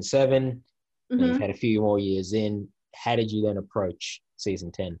season 7, you've Mm-hmm. had a few more years in. How did you then approach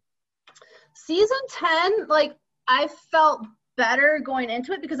season 10? Season 10, like I felt better going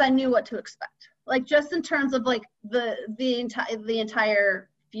into it because I knew what to expect. Like just in terms of like the entire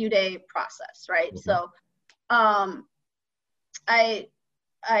few day process, right? Mhm. So I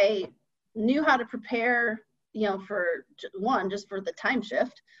I knew how to prepare, for one, just for the time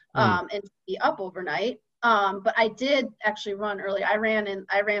shift, Mm, and to be up overnight. But I did actually run early. I ran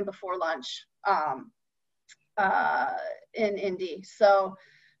before lunch in Indy. So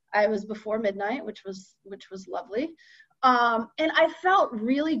I was before midnight, which was lovely. And I felt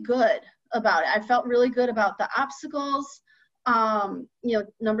really good about it. I felt really good about the obstacles.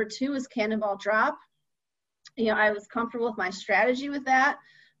 Number 2 is cannonball drop. I was comfortable with my strategy with that.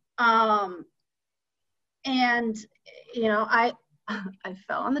 And I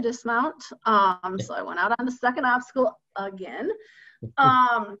fell on the dismount. So I went out on the second obstacle again.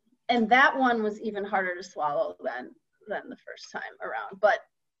 And that one was even harder to swallow than the first time around. But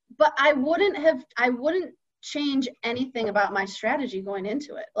I wouldn't change anything about my strategy going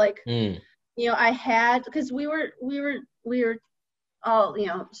into it. Like, I had, because we were all,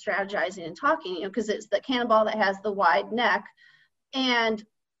 strategizing and talking, because it's the cannonball that has the wide neck. And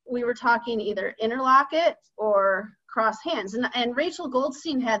we were talking either interlock it or cross hands. And Rachel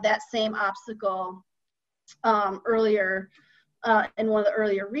Goldstein had that same obstacle earlier in one of the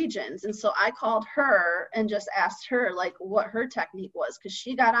earlier regions. And so I called her and just asked her like what her technique was, because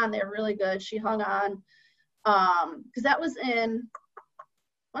she got on there really good. She hung on, because that was in,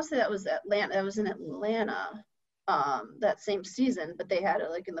 I want to say that was Atlanta. That was in Atlanta that same season, but they had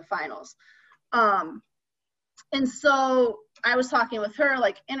it like in the finals. And so I was talking with her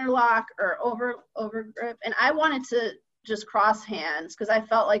like interlock or over grip, and I wanted to just cross hands because I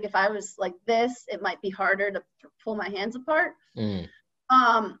felt like if I was like this, it might be harder to pull my hands apart.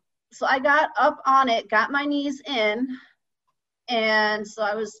 So I got up on it, got my knees in, and so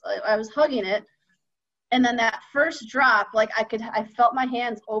I was hugging it. And then that first drop, like I felt my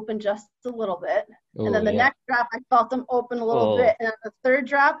hands open just a little bit. Ooh, and then the next drop, I felt them open a little bit. And then the third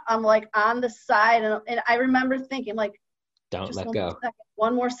drop, I'm like on the side. And I remember thinking like, don't let go.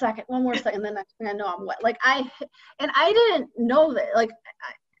 One more second. And then next thing I know, I'm wet. Like I didn't know that. Like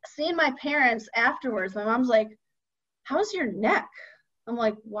seeing my parents afterwards, my mom's like, how's your neck? I'm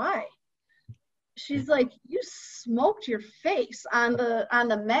like, why? She's like, you smoked your face on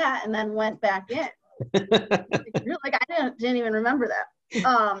the mat and then went back in. Like I didn't even remember that.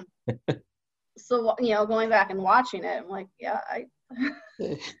 So going back and watching it, I'm like, yeah, I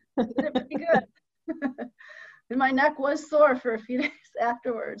did it pretty good. And my neck was sore for a few days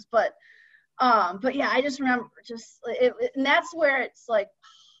afterwards, but yeah, I just remember and that's where it's like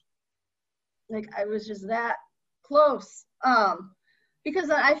I was just that close,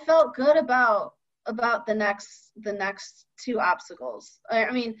 because I felt good about the next 2 obstacles. I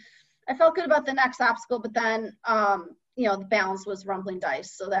mean, I felt good about the next obstacle, but then, the balance was rumbling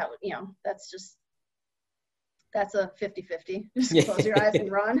dice. So that, that's a 50-50. Just close your eyes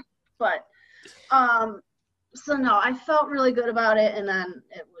and run. But, so no, I felt really good about it. And then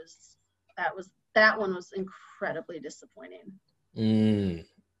that one was incredibly disappointing.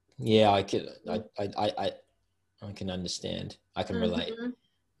 Yeah, I can understand. I can relate.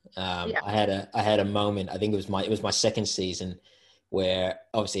 Yeah. I had a moment, I think it was my second season, where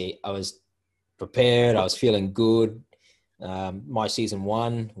obviously I was prepared, I was feeling good. My season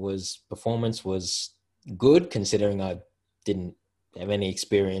 1 performance was good, considering I didn't have any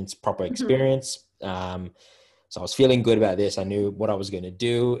proper experience. So I was feeling good about this. I knew what I was going to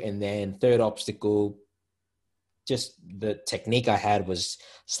do. And then third obstacle, just the technique I had was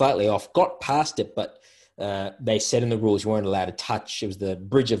slightly off. Got past it, but they said in the rules you weren't allowed to touch. It was the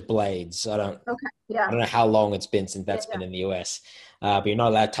Bridge of Blades. I don't know how long it's been since that's been in the US, but you're not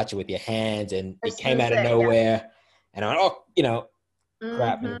allowed to touch it with your hands. And it came out of nowhere, and I went,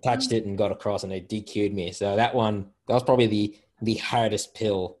 crap, and touched it and got across, and they DQ'd me. So that was probably the hardest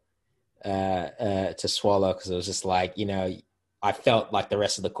pill to swallow, because it was just like, I felt like the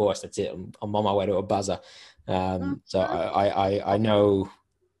rest of the course, that's it. I'm on my way to a buzzer. So I know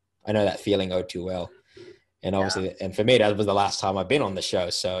that feeling oh too well. And obviously, and for me, that was the last time I've been on the show.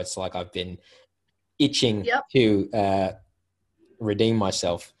 So it's like I've been itching to redeem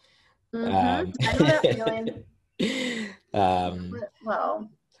myself. I know that feeling.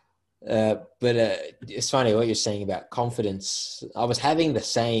 But it's funny what you're saying about confidence. I was having the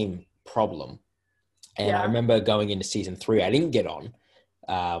same problem. And I remember going into season 3, I didn't get on.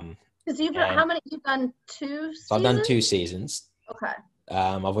 Because how many? You've done 2 seasons? I've done 2 seasons. Okay.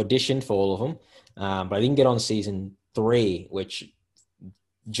 I've auditioned for all of them, but I didn't get on season 3, which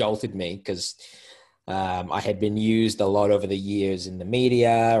jolted me, because I had been used a lot over the years in the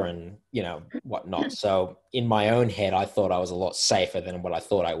media and, whatnot. So in my own head, I thought I was a lot safer than what I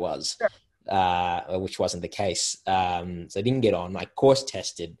thought I was, which wasn't the case. So I didn't get on. I course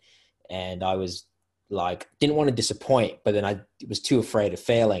tested, and I was like, didn't want to disappoint, but then I was too afraid of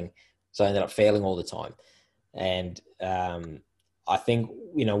failing. So I ended up failing all the time. And I think,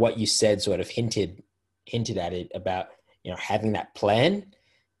 what you said sort of hinted hinted at it about, having that plan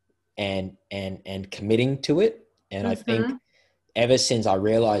and committing to it. And I think Mm-hmm. ever since I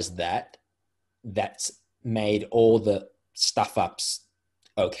realized that, that's made all the stuff ups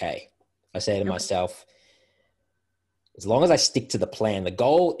okay. I say to Okay. myself, as long as I stick to the plan, the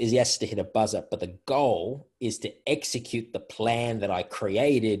goal is, yes, to hit a buzzer, but the goal is to execute the plan that I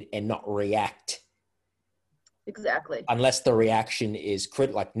created and not react Exactly. unless the reaction is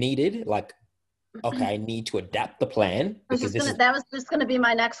like needed, like, okay, I need to adapt the plan because this is, That was just gonna be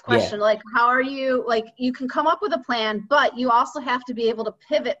my next yeah, question. Like, how are you, like, you can come up with a plan, but you also have to be able to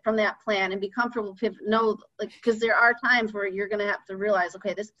pivot from that plan and be comfortable pivot. No, like, because there are times where you're gonna have to realize,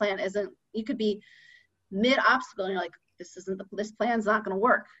 okay, this plan isn't, you could be mid obstacle and you're like, this plan's not gonna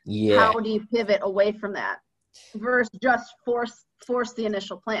work. How yeah, do you pivot away from that versus just force the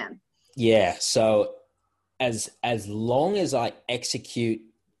initial plan? yeah. So as long as I execute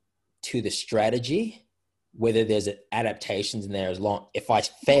to the strategy, whether there's adaptations in there, as long, if I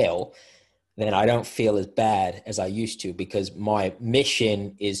fail, then I don't feel as bad as I used to, because my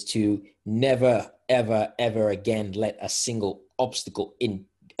mission is to never, ever, ever again let a single obstacle in,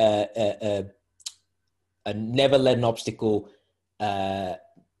 never let an obstacle uh,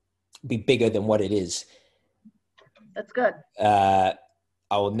 be bigger than what it is. That's good. Uh,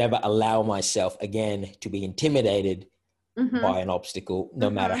 I will never allow myself again to be intimidated Mm-hmm. by an obstacle, no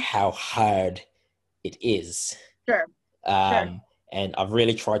matter Mm-hmm. how hard it is. Sure. Sure. Um, and I've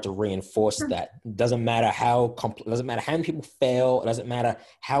really tried to reinforce that. It doesn't matter doesn't matter how many people fail. It doesn't matter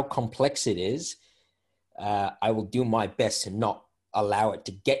how complex it is. I will do my best to not allow it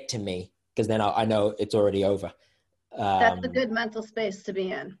to get to me, because then I know it's already over. That's a Um, good mental space to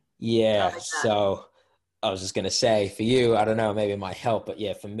be in. I yeah. like that. So I was just gonna say, for you, I don't know, maybe it might help, but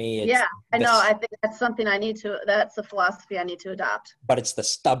yeah, for me, it's Yeah, I know. this, I think that's something that's a philosophy I need to adopt. but it's the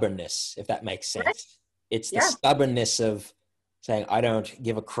stubbornness, if that makes Right? sense. It's the Yeah. stubbornness of saying, I don't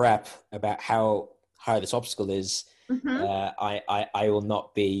give a crap about how hard this obstacle is. Mm-hmm. I will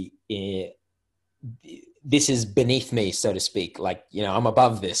not be, this is beneath me, so to speak. Like, I'm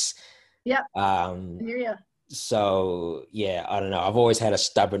above this. Yep. I Um, hear you. so yeah, I don't know. I've always had a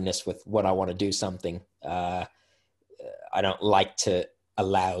stubbornness with when I want to do something. I don't like to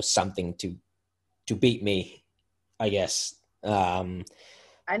allow something to beat me, I guess.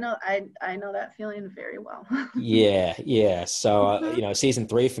 I know that feeling very well. Yeah, yeah. So Mm-hmm. season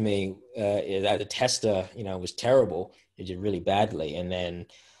 3 for me, as a tester, was terrible. It did really badly, and then,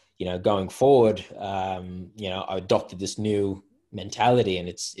 going forward, I adopted this new mentality, and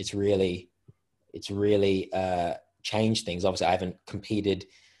it's really changed things. Obviously, I haven't competed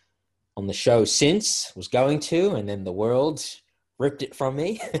on the show since. Was going to, and then the world ripped it from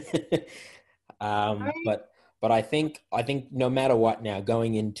me. Right. But I think no matter what, now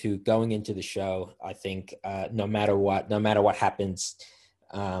going into the show, I think, no matter what happens,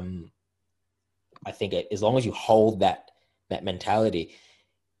 um, I think as long as you hold that mentality,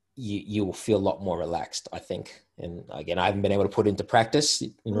 you will feel a lot more relaxed, I think. And again, I haven't been able to put into practice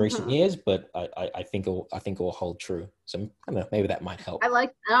in recent Mm-hmm. years, but I think it will hold true. So I don't know, maybe that might help. I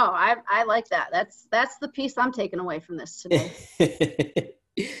like that. That's the piece I'm taking away from this today.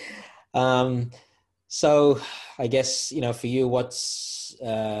 um, so I guess, for you, what's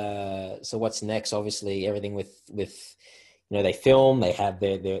next? Obviously, everything with they film, they have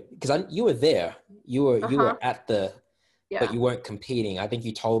their because you were there, you Uh-huh. were at the, but Yeah. you weren't competing. I think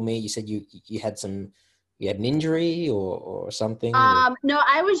you told me, you said you had an injury or something. No,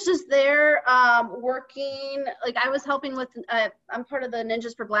 I was just there working, like I was helping with I'm part of the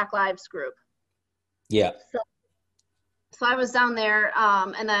Ninjas for Black Lives group. Yeah. So so I was down there,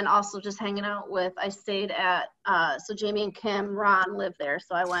 and then also just hanging out with, I stayed at, so Jamie and Kim, Ron live there.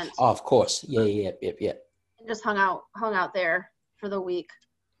 So I went Oh, of course. Yeah, yeah, yeah, yeah. and just hung out there for the week.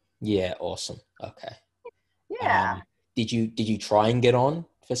 Yeah, awesome. Okay. Yeah. Um, did you try and get on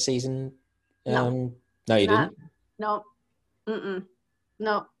for season? No, No, you not, didn't. no, mm-mm.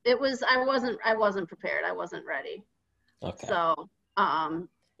 No, I wasn't prepared. I wasn't ready. Okay. So,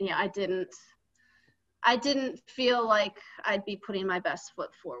 yeah, I didn't feel like I'd be putting my best foot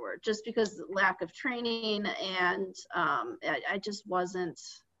forward just because lack of training, and I just wasn't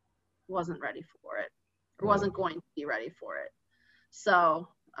ready for it, or wasn't Mm. going to be ready for it. So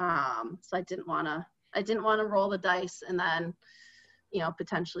so I didn't want to roll the dice and then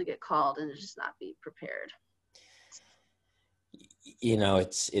potentially get called and just not be prepared.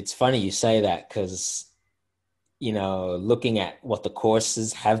 It's funny you say that, because looking at what the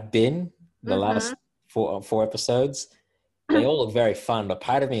courses have been the Mm-hmm. last four episodes, they all look very fun. But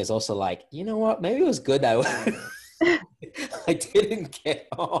part of me is also like, you know what? Maybe it was good that way. I didn't get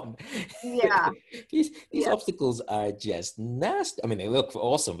on. Yeah, These yeah, obstacles are just nasty. I mean, they look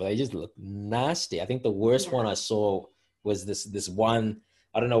awesome, but they just look nasty. I think the worst one yeah. I saw was this one.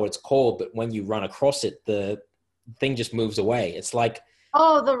 I don't know what it's called, but when you run across it, the thing just moves away. It's like,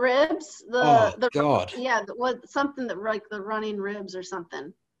 Oh, the ribs, oh God, yeah, what something that like the running ribs or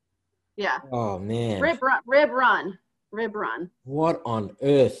something. Yeah, oh man, rib run. what on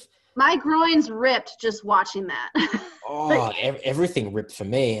earth? My groin's ripped just watching that. Oh, Like, everything ripped for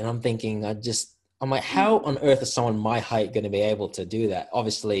me. And I'm thinking, I'm like, how on earth is someone my height going to be able to do that?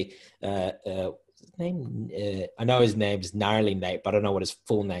 Obviously, what's his name? I know his name's gnarly Nate, but I don't know what his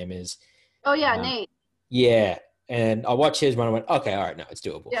full name is. oh yeah, Um, Nate. yeah. And I watched his run. I went, okay, all right, no, it's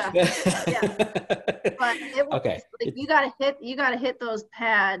doable. Yeah, yeah. But it was Okay. like you gotta hit those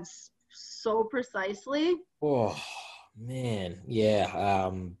pads so precisely. Oh man, yeah.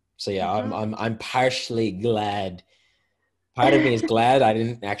 So yeah, Hmm. I'm partially glad. Part of me is glad I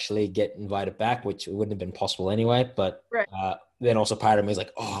didn't actually get invited back, which wouldn't have been possible anyway. But Right. then also part of me is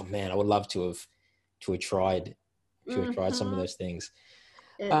like, oh man, I would love to have tried some of Hmm. those things.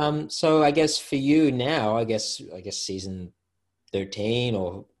 It, So I guess for you now, I guess season 13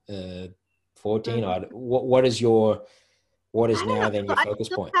 or 14, mhm. or what is I don't know. now then So your I focus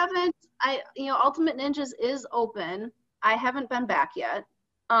still point? haven't. Ultimate Ninjas is open. I haven't been back yet.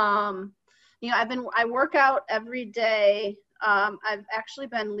 Um, I work out every day. I've actually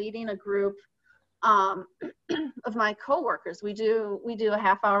been leading a group um, of my coworkers. We do a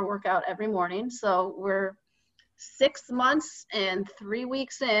half-hour workout every morning. So we're 6 months and 3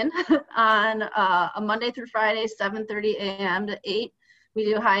 weeks in on a Monday through Friday, 7:30 a.m. to 8. We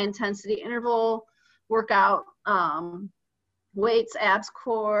do high intensity interval workout, weights, abs,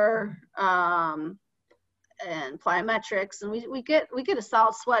 core, and plyometrics, and we get a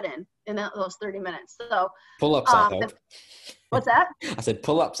solid sweat in those 30 minutes. So, Pull-ups, I um, hope. what's that? I said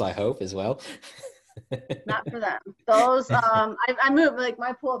pull-ups, I hope as well. Not for them. Those I move like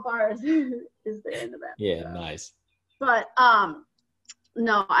my pull-up bars is there in the back. Yeah, So. nice. But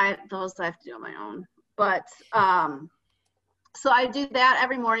no, I those I have to do on my own. But so I do that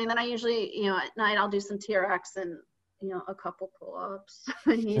every morning. Then I usually, at night I'll do some TRX and a couple pull-ups.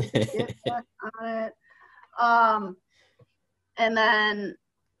 I need to get back on it. Um, and then,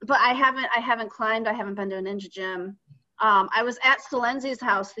 but I haven't climbed. I haven't been to a ninja gym. I was at Solenzi's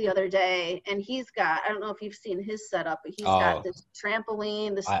house the other day, and I don't know if you've seen his setup, but he's got Oh, this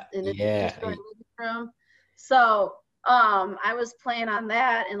trampoline, this in a yeah. two-story living room. So, I was playing on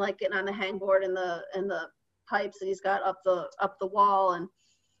that and like getting on the hangboard and the pipes that he's got up the wall. And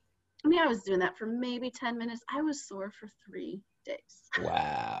I mean, I was doing that for maybe 10 minutes. I was sore for 3 days. Like,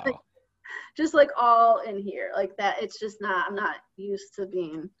 Wow. just like all in here like that. It's just not, I'm not used to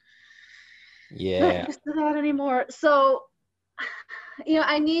being not Yeah. used to that anymore. So,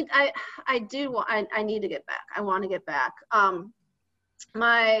 I need to get back. I want to get back.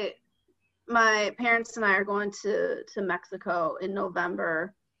 My parents and I are going to Mexico in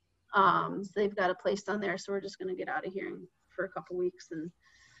November. So they've got a place down there, so we're just going to get out of here for a couple weeks and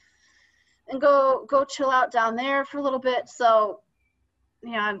go chill out down there for a little bit. So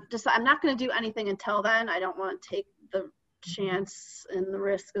I'm not going to do anything until then. I don't want to take the chance and the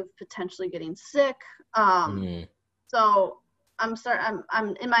risk of potentially getting sick. Mm. So I'm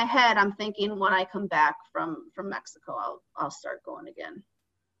in my head. I'm thinking when I come back from Mexico, I'll start going again.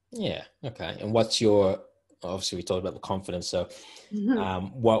 Yeah. Okay. And obviously we talked about the confidence. So,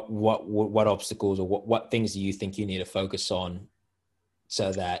 what obstacles or what things do you think you need to focus on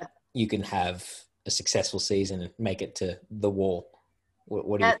so that you can have a successful season and make it to the wall?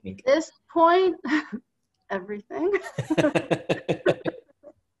 What do you At think? this point, everything.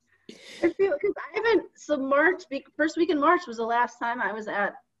 I feel because I haven't. So first week in March was the last time I was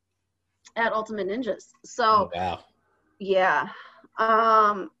at Ultimate Ninjas. Oh, So wow. yeah,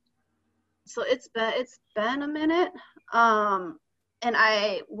 so it's been a minute, and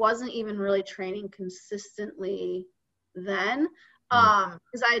I wasn't even really training consistently then, Mm.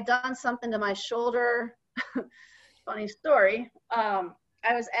 because I had done something to my shoulder. Funny story. I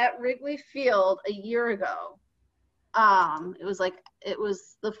was at Wrigley Field a year ago. It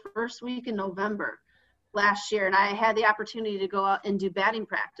was the first week in November last year, and I had the opportunity to go out and do batting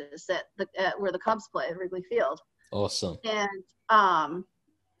practice at where the Cubs play at Wrigley Field. Awesome. And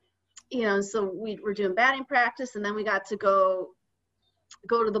so we were doing batting practice, and then we got to go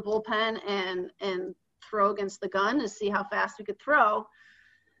to the bullpen and throw against the gun to see how fast we could throw.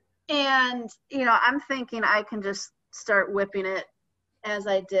 And I'm thinking I can just start whipping it as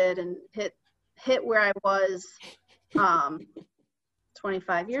I did and hit where I was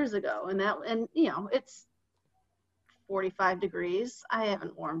 25 years ago. And 45 degrees. I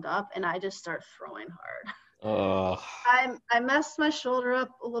haven't warmed up, and I just start throwing hard. Oh. I messed my shoulder up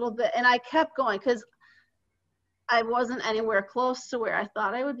a little bit, and I kept going because I wasn't anywhere close to where I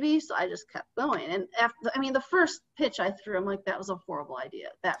thought I would be, so I just kept going. And the first pitch I threw, I'm like, that was a horrible idea.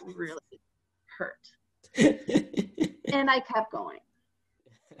 That really hurt. And I kept going.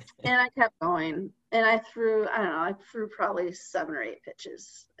 And I kept going. And I threw probably 7 or 8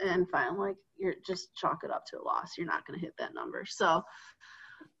 pitches. And finally, like, you're just chalk it up to a loss. You're not going to hit that number. So,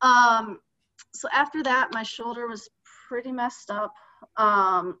 so after that, my shoulder was pretty messed up.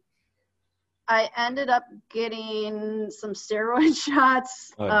 I ended up getting some steroid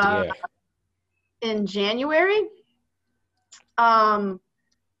shots in January. And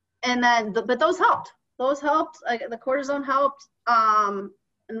then, but those helped. The cortisone helped.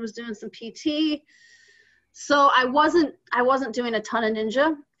 And was doing some PT. So I wasn't doing a ton of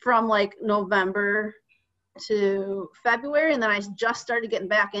ninja from like November to February, and then I just started getting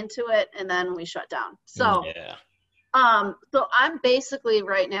back into it, and then we shut down. So so I'm basically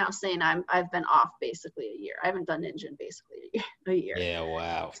right now saying I've been off basically a year. I haven't done ninja in basically a year. Yeah,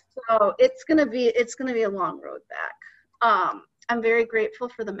 wow. So it's gonna be a long road back. I'm very grateful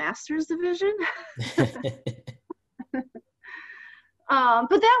for the Masters division.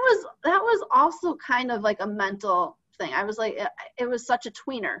 But that was also kind of like a mental thing. I was like, it was such a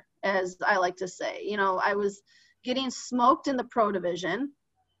tweener, as I like to say. You know, I was getting smoked in the pro division,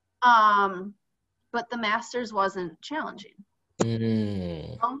 but the Masters wasn't challenging.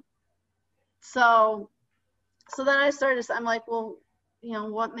 So then I started. I'm like, well, you know,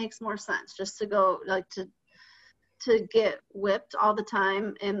 what makes more sense? Just to go like to get whipped all the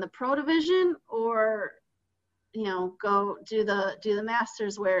time in the pro division, or you know, go do the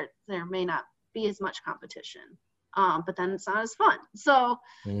Masters where there may not be as much competition, but then it's not as fun. So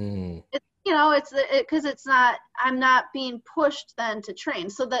it's, you know, because it's not, I'm not being pushed then to train.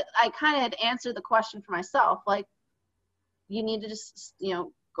 So that I kind of had answered the question for myself, like, you need to just, you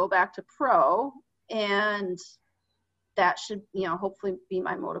know, go back to pro, and that should, you know, hopefully be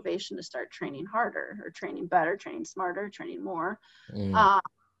my motivation to start training harder, or training better, training smarter, training more.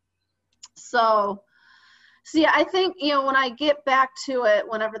 So yeah, I think, you know, when I get back to it,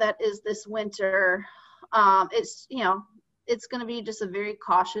 whenever that is this winter, it's, you know, it's going to be just a very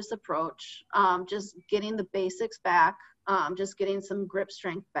cautious approach, just getting the basics back, just getting some grip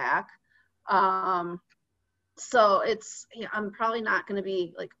strength back. So it's, you know, I'm probably not going to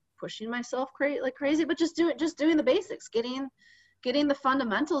be like pushing myself crazy, but just doing the basics, getting the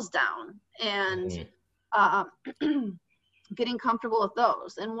fundamentals down, and getting comfortable with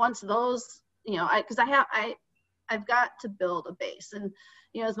those. And once those, you know, I've got to build a base. And,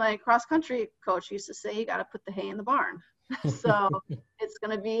 you know, as my cross country coach used to say, you got to put the hay in the barn. So it's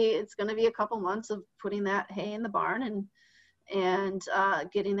going to be a couple months of putting that hay in the barn, and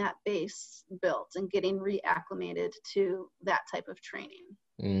getting that base built, and getting reacclimated to that type of training.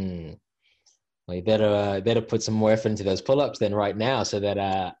 Well, you better put some more effort into those pull-ups then right now, so that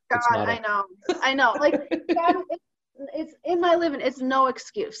I know. Like, it's in my living. It's no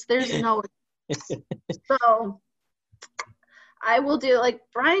excuse. There's no excuse. So I will do, like,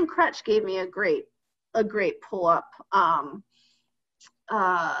 Brian Kretsch gave me a great pull-up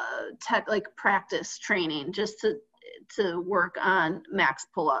like practice training, just to work on max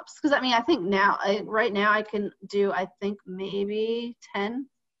pull-ups. Because I mean, I think right now I can do, I think, maybe 10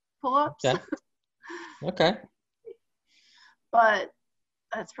 pull-ups. Okay. But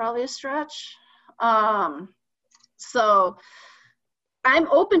that's probably a stretch. So I'm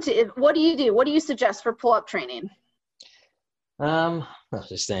open to it. What do you do? What do you suggest for pull-up training? I was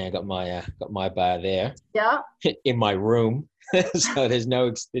just saying, I got my bar there. Yeah. In my room, so there's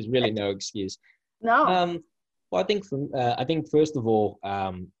really no excuse. No. Well, I think first of all,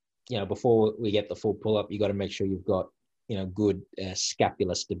 you know, before we get the full pull-up, you got to make sure you've got, you know, good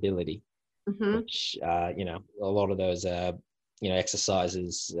scapular stability, which, you know, a lot of those, you know,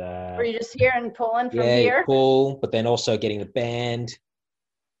 exercises. Were you just here and pulling from here? You pull, but then also getting the band,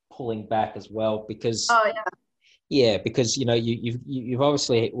 pulling back as well, because. Oh yeah. Yeah, because, you know, you've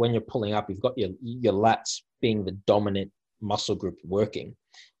obviously, when you're pulling up, you've got your lats being the dominant muscle group working.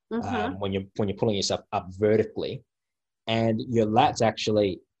 When you're pulling yourself up vertically, and your lats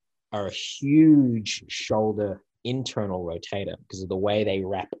actually are a huge shoulder internal rotator because of the way they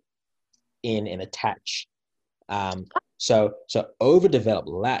wrap in and attach. So overdeveloped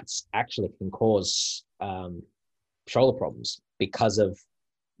lats actually can cause shoulder problems because of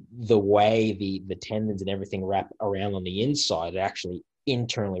the way the tendons and everything wrap around on the inside. It actually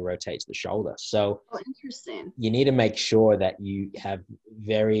internally rotates the shoulder. So Oh, interesting. you need to make sure that you have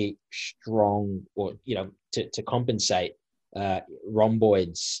very strong, or, to compensate,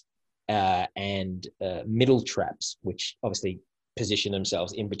 rhomboids and middle traps, which obviously position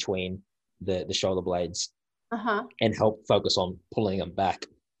themselves in between the shoulder blades and help focus on pulling them back.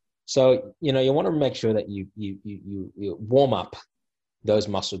 So, you want to make sure that you warm up those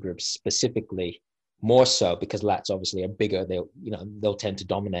muscle groups specifically, more so because lats obviously are bigger. They'll tend to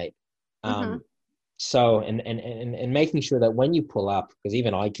dominate. So, and making sure that when you pull up, because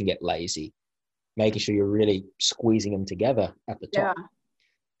even I can get lazy, making sure you're really squeezing them together at the top.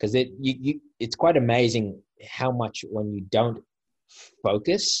 Because it's quite amazing how much, when you don't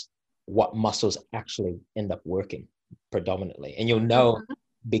focus, what muscles actually end up working predominantly. And you'll know,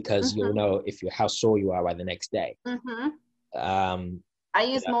 because you'll know how sore you are by the next day. I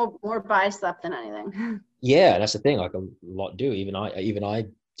use more bicep than anything. Yeah, that's the thing. Like a lot do. Even I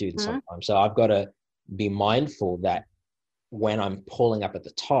do this sometimes. So I've got to be mindful that when I'm pulling up at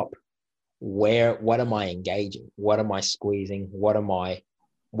the top, what am I engaging? What am I squeezing? What am I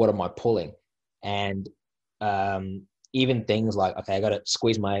pulling? And even things like, okay, I got to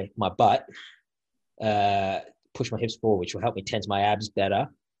squeeze my butt, push my hips forward, which will help me tense my abs better.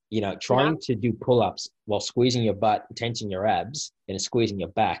 Trying to do pull-ups while squeezing your butt, tensing your abs, and squeezing your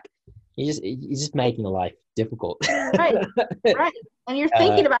back, you're just making life difficult. Right. And you're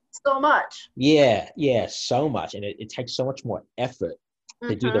thinking about it so much. Yeah, so much. And it takes so much more effort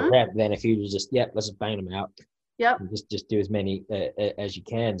to do the rep than if you just, let's just bang them out. Just do as many as you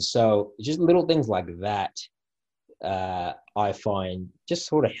can. So just little things like that, I find just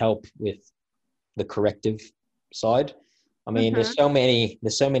sort of help with the corrective side. I mean, there's so many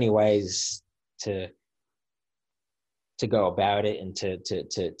ways to go about it and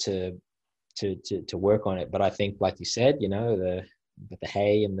to work on it. But I think, like you said, the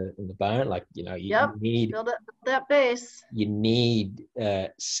hay and the bone, like, you need build that base. You need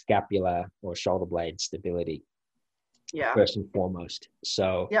scapular or shoulder blade stability. First and foremost.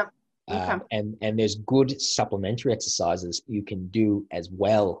 So and there's good supplementary exercises you can do as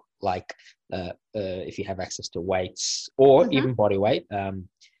well, like if you have access to weights or even body weight,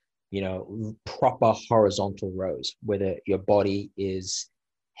 proper horizontal rows, whether your body is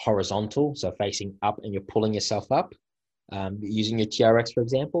horizontal, so facing up and you're pulling yourself up, using your TRX, for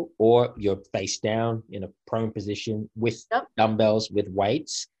example, or you're face down in a prone position with dumbbells, with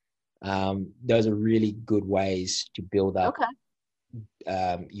weights. Those are really good ways to build up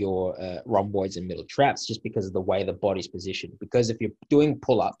your rhomboids and middle traps, just because of the way the body's positioned. Because if you're doing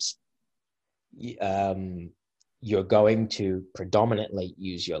pull-ups, you're going to predominantly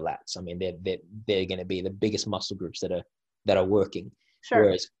use your lats. I mean, they're going to be the biggest muscle groups that are working.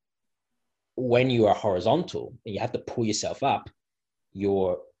 Whereas when you are horizontal and you have to pull yourself up,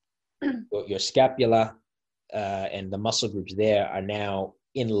 your scapula and the muscle groups there are now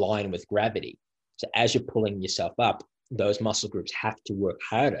in line with gravity. So as you're pulling yourself up, those muscle groups have to work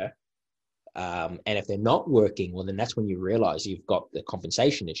harder. And if they're not working, well, then that's when you realize you've got the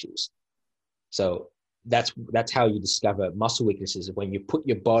compensation issues. So that's how you discover muscle weaknesses, when you put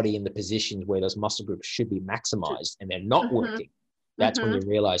your body in the positions where those muscle groups should be maximized and they're not working. That's when you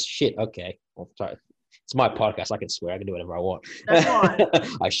realize, shit, okay, well, sorry, it's my podcast. I can swear, I can do whatever I want.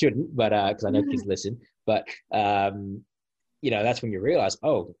 I shouldn't, but because I know kids listen. But that's when you realize,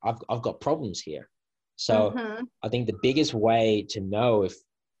 oh, I've got problems here. So I think the biggest way to know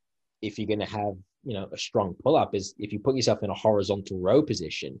if you're going to have a strong pull up is if you put yourself in a horizontal row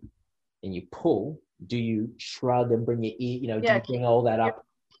position and you pull. Do you shrug and bring your ear? Do you bring all that up?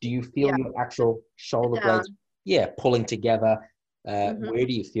 Do you feel your actual shoulder blades? Pulling together. Where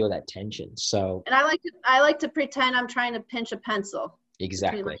do you feel that tension? So, and I like to pretend I'm trying to pinch a pencil.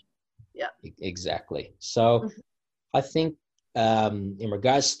 Exactly. Exactly. So, I think in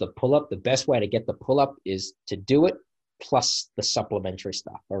regards to the pull up, the best way to get the pull up is to do it plus the supplementary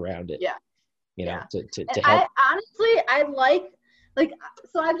stuff around it. To help. I like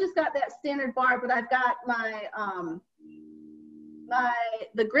so I've just got that standard bar, but I've got my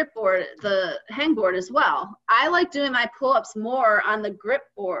the grip board, the hang board as well. I like doing my pull-ups more on the grip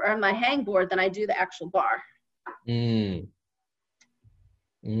board or on my hang board than I do the actual bar.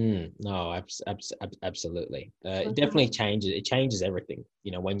 No, absolutely. It definitely changes. It changes everything.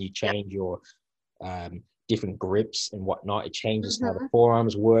 When you change your different grips and whatnot, it changes how the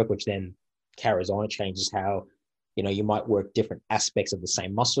forearms work, which then carries on. It changes how you might work different aspects of the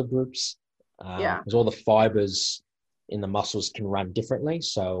same muscle groups. Because all the fibers in the muscles can run differently.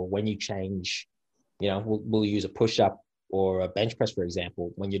 So when you change, we'll use a push-up or a bench press, for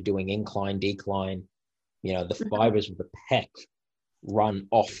example. When you're doing incline, decline, the fibers of the pec run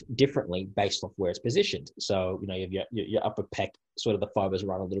off differently based off where it's positioned. So, you know, you have your upper pec, sort of the fibers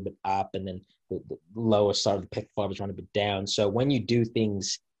run a little bit up, and then the lower side of the pec fibers run a bit down. So when you do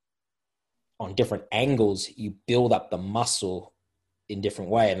things on different angles, you build up the muscle in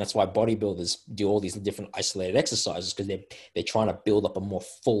different way. And that's why bodybuilders do all these different isolated exercises, because they're trying to build up a more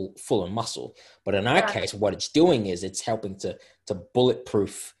fuller muscle. But in our case, what it's doing is it's helping to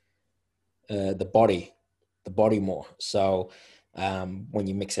bulletproof the body more. So when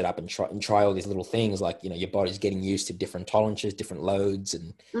you mix it up and try all these little things, like, you know, your body's getting used to different tolerances, different loads,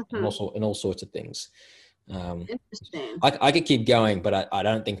 and all sorts of things. Interesting. I could keep going, but I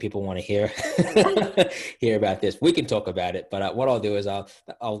don't think people want to hear about this. We can talk about it, but what I'll do is I'll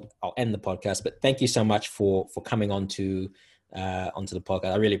end the podcast. But thank you so much for coming onto the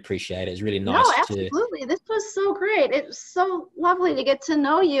podcast. I really appreciate it. It's really nice. No, absolutely. This was so great. It was so lovely to get to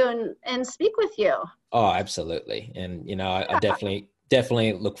know you and speak with you. Oh, absolutely. And, you know, I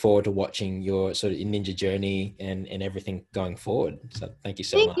definitely look forward to watching your sort of ninja journey and everything going forward. So thank you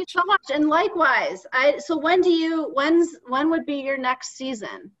so much. Thank you so much. And likewise, so when would be your next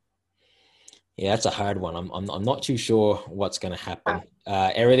season? Yeah, that's a hard one. I'm not too sure what's going to happen.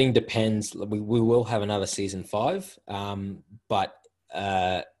 Everything depends. We will have another season 5. But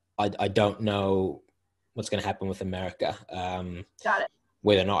I don't know what's going to happen with America. Got it.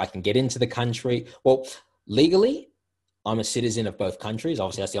 Whether or not I can get into the country. Well, legally, I'm a citizen of both countries.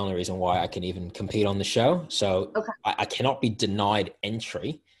 Obviously, that's the only reason why I can even compete on the show. So I cannot be denied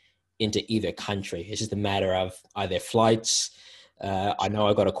entry into either country. It's just a matter of either flights. I know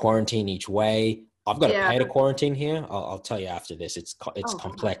I got to quarantine each way. I've got to pay to quarantine here. I'll tell you after this. It's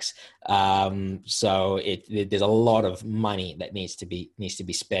complex. So there's a lot of money that needs to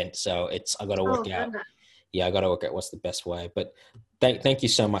be spent. So I got to work out. Yeah, I got to work out what's the best way. But thank you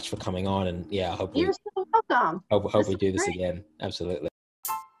so much for coming on. And yeah, I hope you're so welcome. Hope we do this again. Absolutely.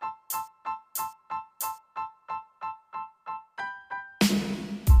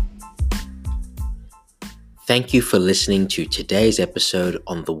 Thank you for listening to today's episode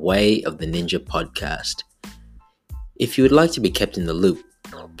on the Way of the Ninja podcast. If you would like to be kept in the loop,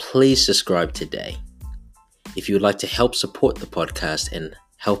 please subscribe today. If you would like to help support the podcast and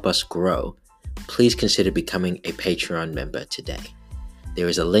help us grow, please consider becoming a Patreon member today. There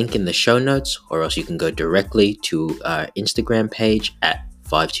is a link in the show notes, or else you can go directly to our Instagram page at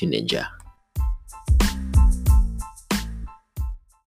 52ninja.